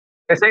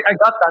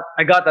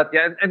 I got that.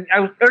 Yeah, and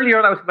I was earlier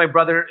on. I was with my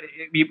brother.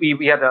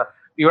 We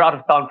were out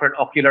of town for an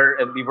ocular,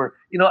 and we were,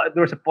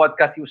 there was a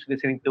podcast he was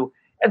listening to.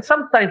 And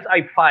sometimes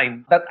I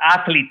find that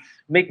athletes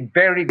make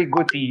very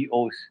good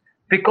CEOs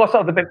because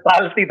of the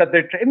mentality that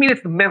they're. I mean,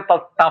 it's the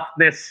mental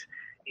toughness.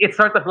 It's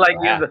sort of like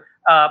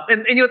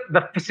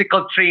the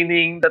physical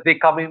training that they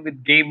come in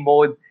with game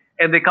mode.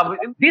 And they come.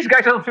 These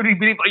guys don't really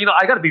believe.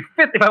 I got to be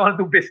fit if I want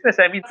to do business.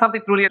 I mean,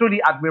 something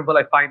truly admirable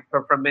I find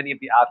from many of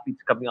the athletes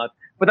coming out.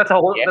 But that's a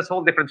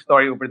whole different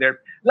story over there.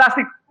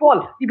 Lastly,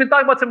 Paul, you've been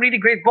talking about some really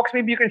great books.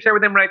 Maybe you can share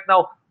with them right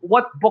now.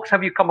 What books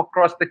have you come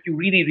across that you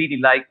really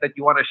like that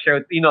you want to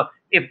share?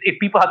 If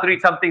people have to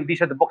read something,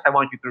 these are the books I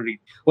want you to read.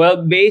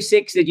 Well,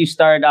 basics that you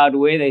start out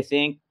with, I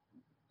think.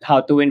 How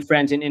to Win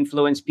Friends and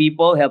Influence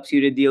People helps you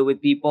to deal with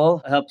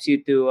people. Helps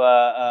you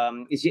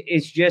to.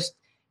 It's just.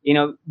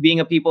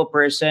 Being a people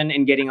person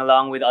and getting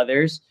along with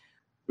others.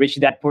 Rich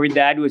Dad, Poor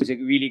Dad was a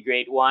really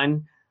great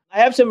one. I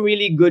have some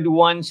really good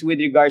ones with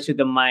regards to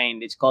the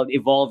mind. It's called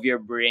Evolve Your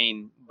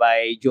Brain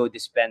by Joe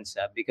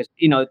Dispenza because,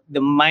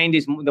 the mind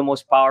is the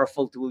most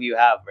powerful tool you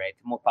have, right?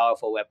 The most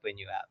powerful weapon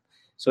you have.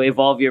 So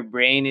Evolve Your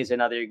Brain is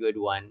another good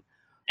one.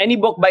 Any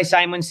book by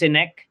Simon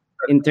Sinek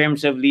in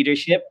terms of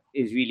leadership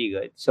is really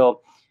good. So,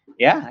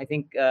 yeah, I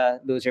think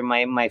those are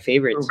my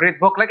favorites.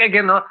 Great book. Like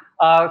again,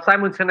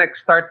 Simon Sinek,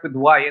 Start with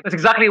Why. That's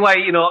exactly why,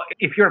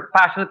 if you're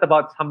passionate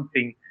about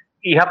something,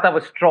 you have to have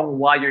a strong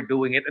why you're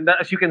doing it. And that,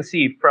 as you can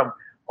see, from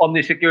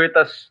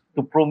OmniSecuritas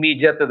to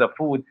ProMedia to the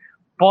food,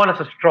 Paul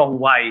has a strong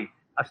why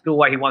as to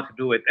why he wants to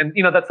do it. And,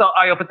 that's how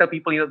I often tell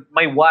people,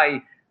 my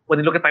why, when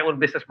they look at my own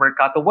business,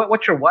 Mercato,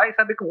 what's your why?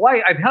 Sabi ko,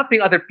 why? I'm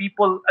helping other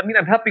people. I mean,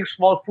 I'm helping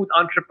small food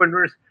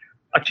entrepreneurs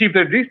achieve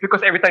their dreams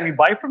because every time you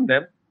buy from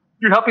them,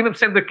 you're helping them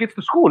send their kids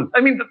to school.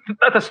 I mean,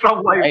 that's a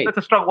strong why. Right. That's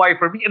a strong why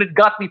for me. And it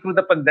got me through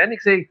the pandemic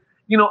saying,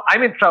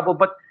 I'm in trouble,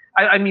 but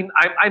I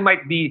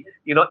might be,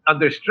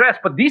 under stress,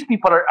 but these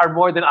people are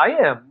more than I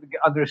am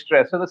under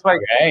stress. So that's why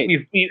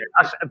we,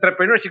 as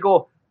entrepreneurs, you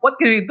go, what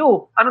can we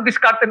do? Anong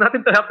diskarte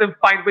natin to help them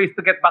find ways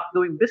to get back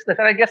doing business?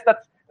 And I guess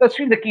that's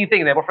really the key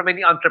thing there. But for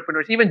many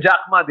entrepreneurs, even Jack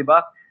Ma,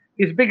 diba?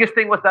 His biggest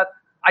thing was that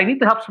I need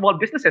to help small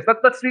businesses.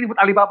 That's really what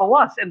Alibaba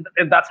was, and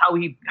that's how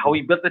he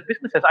built the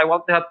businesses. I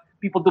want to help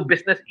people do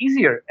business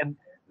easier, and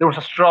there was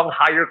a strong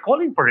higher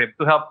calling for him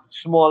to help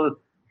small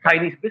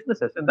Chinese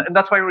businesses, and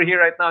that's why we're here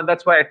right now, and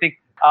that's why I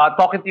think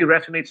talking to you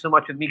resonates so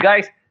much with me,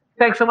 guys.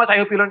 Thanks so much. I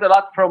hope you learned a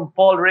lot from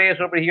Paul Reyes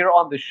over here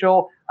on the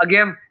show.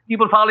 Again,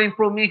 people following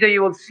ProMedia,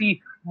 you will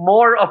see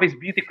more of his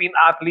beauty queen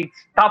athletes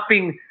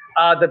topping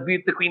the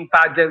beauty queen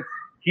pageants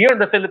here in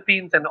the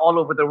Philippines and all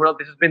over the world.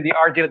 This has been the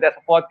RJ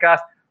Ledesma podcast.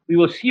 We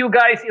will see you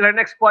guys in our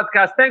next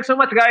podcast. Thanks so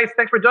much, guys.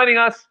 Thanks for joining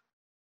us.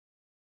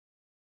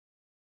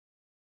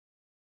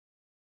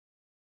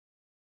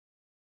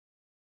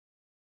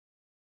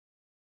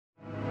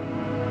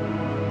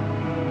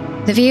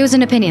 The views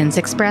and opinions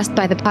expressed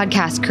by the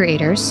podcast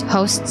creators,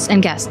 hosts,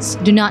 and guests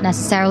do not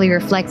necessarily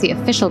reflect the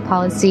official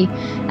policy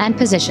and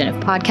position of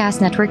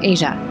Podcast Network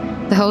Asia,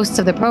 the hosts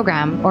of the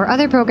program, or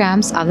other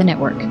programs of the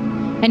network.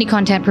 Any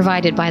content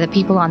provided by the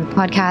people on the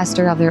podcast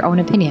are of their own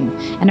opinion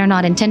and are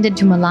not intended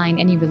to malign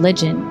any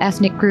religion,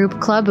 ethnic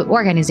group, club,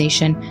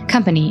 organization,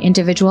 company,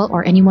 individual,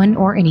 or anyone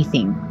or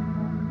anything.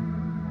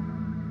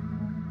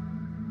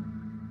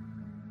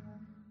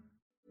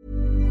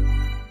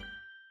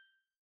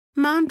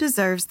 Mom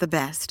deserves the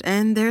best,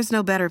 and there's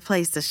no better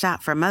place to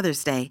shop for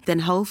Mother's Day than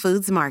Whole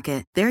Foods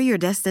Market. They're your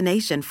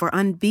destination for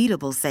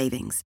unbeatable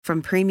savings,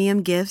 from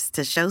premium gifts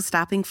to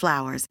show-stopping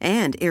flowers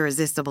and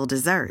irresistible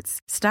desserts.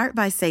 Start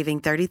by saving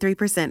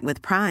 33%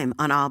 with Prime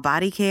on all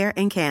body care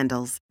and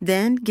candles.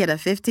 Then get a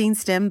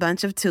 15-stem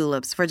bunch of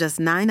tulips for just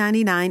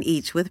 $9.99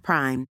 each with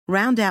Prime.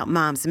 Round out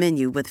Mom's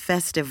menu with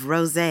festive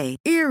rosé,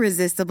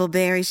 irresistible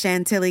berry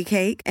chantilly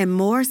cake, and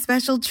more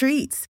special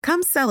treats.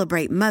 Come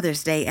celebrate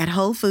Mother's Day at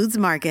Whole Foods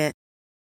Market.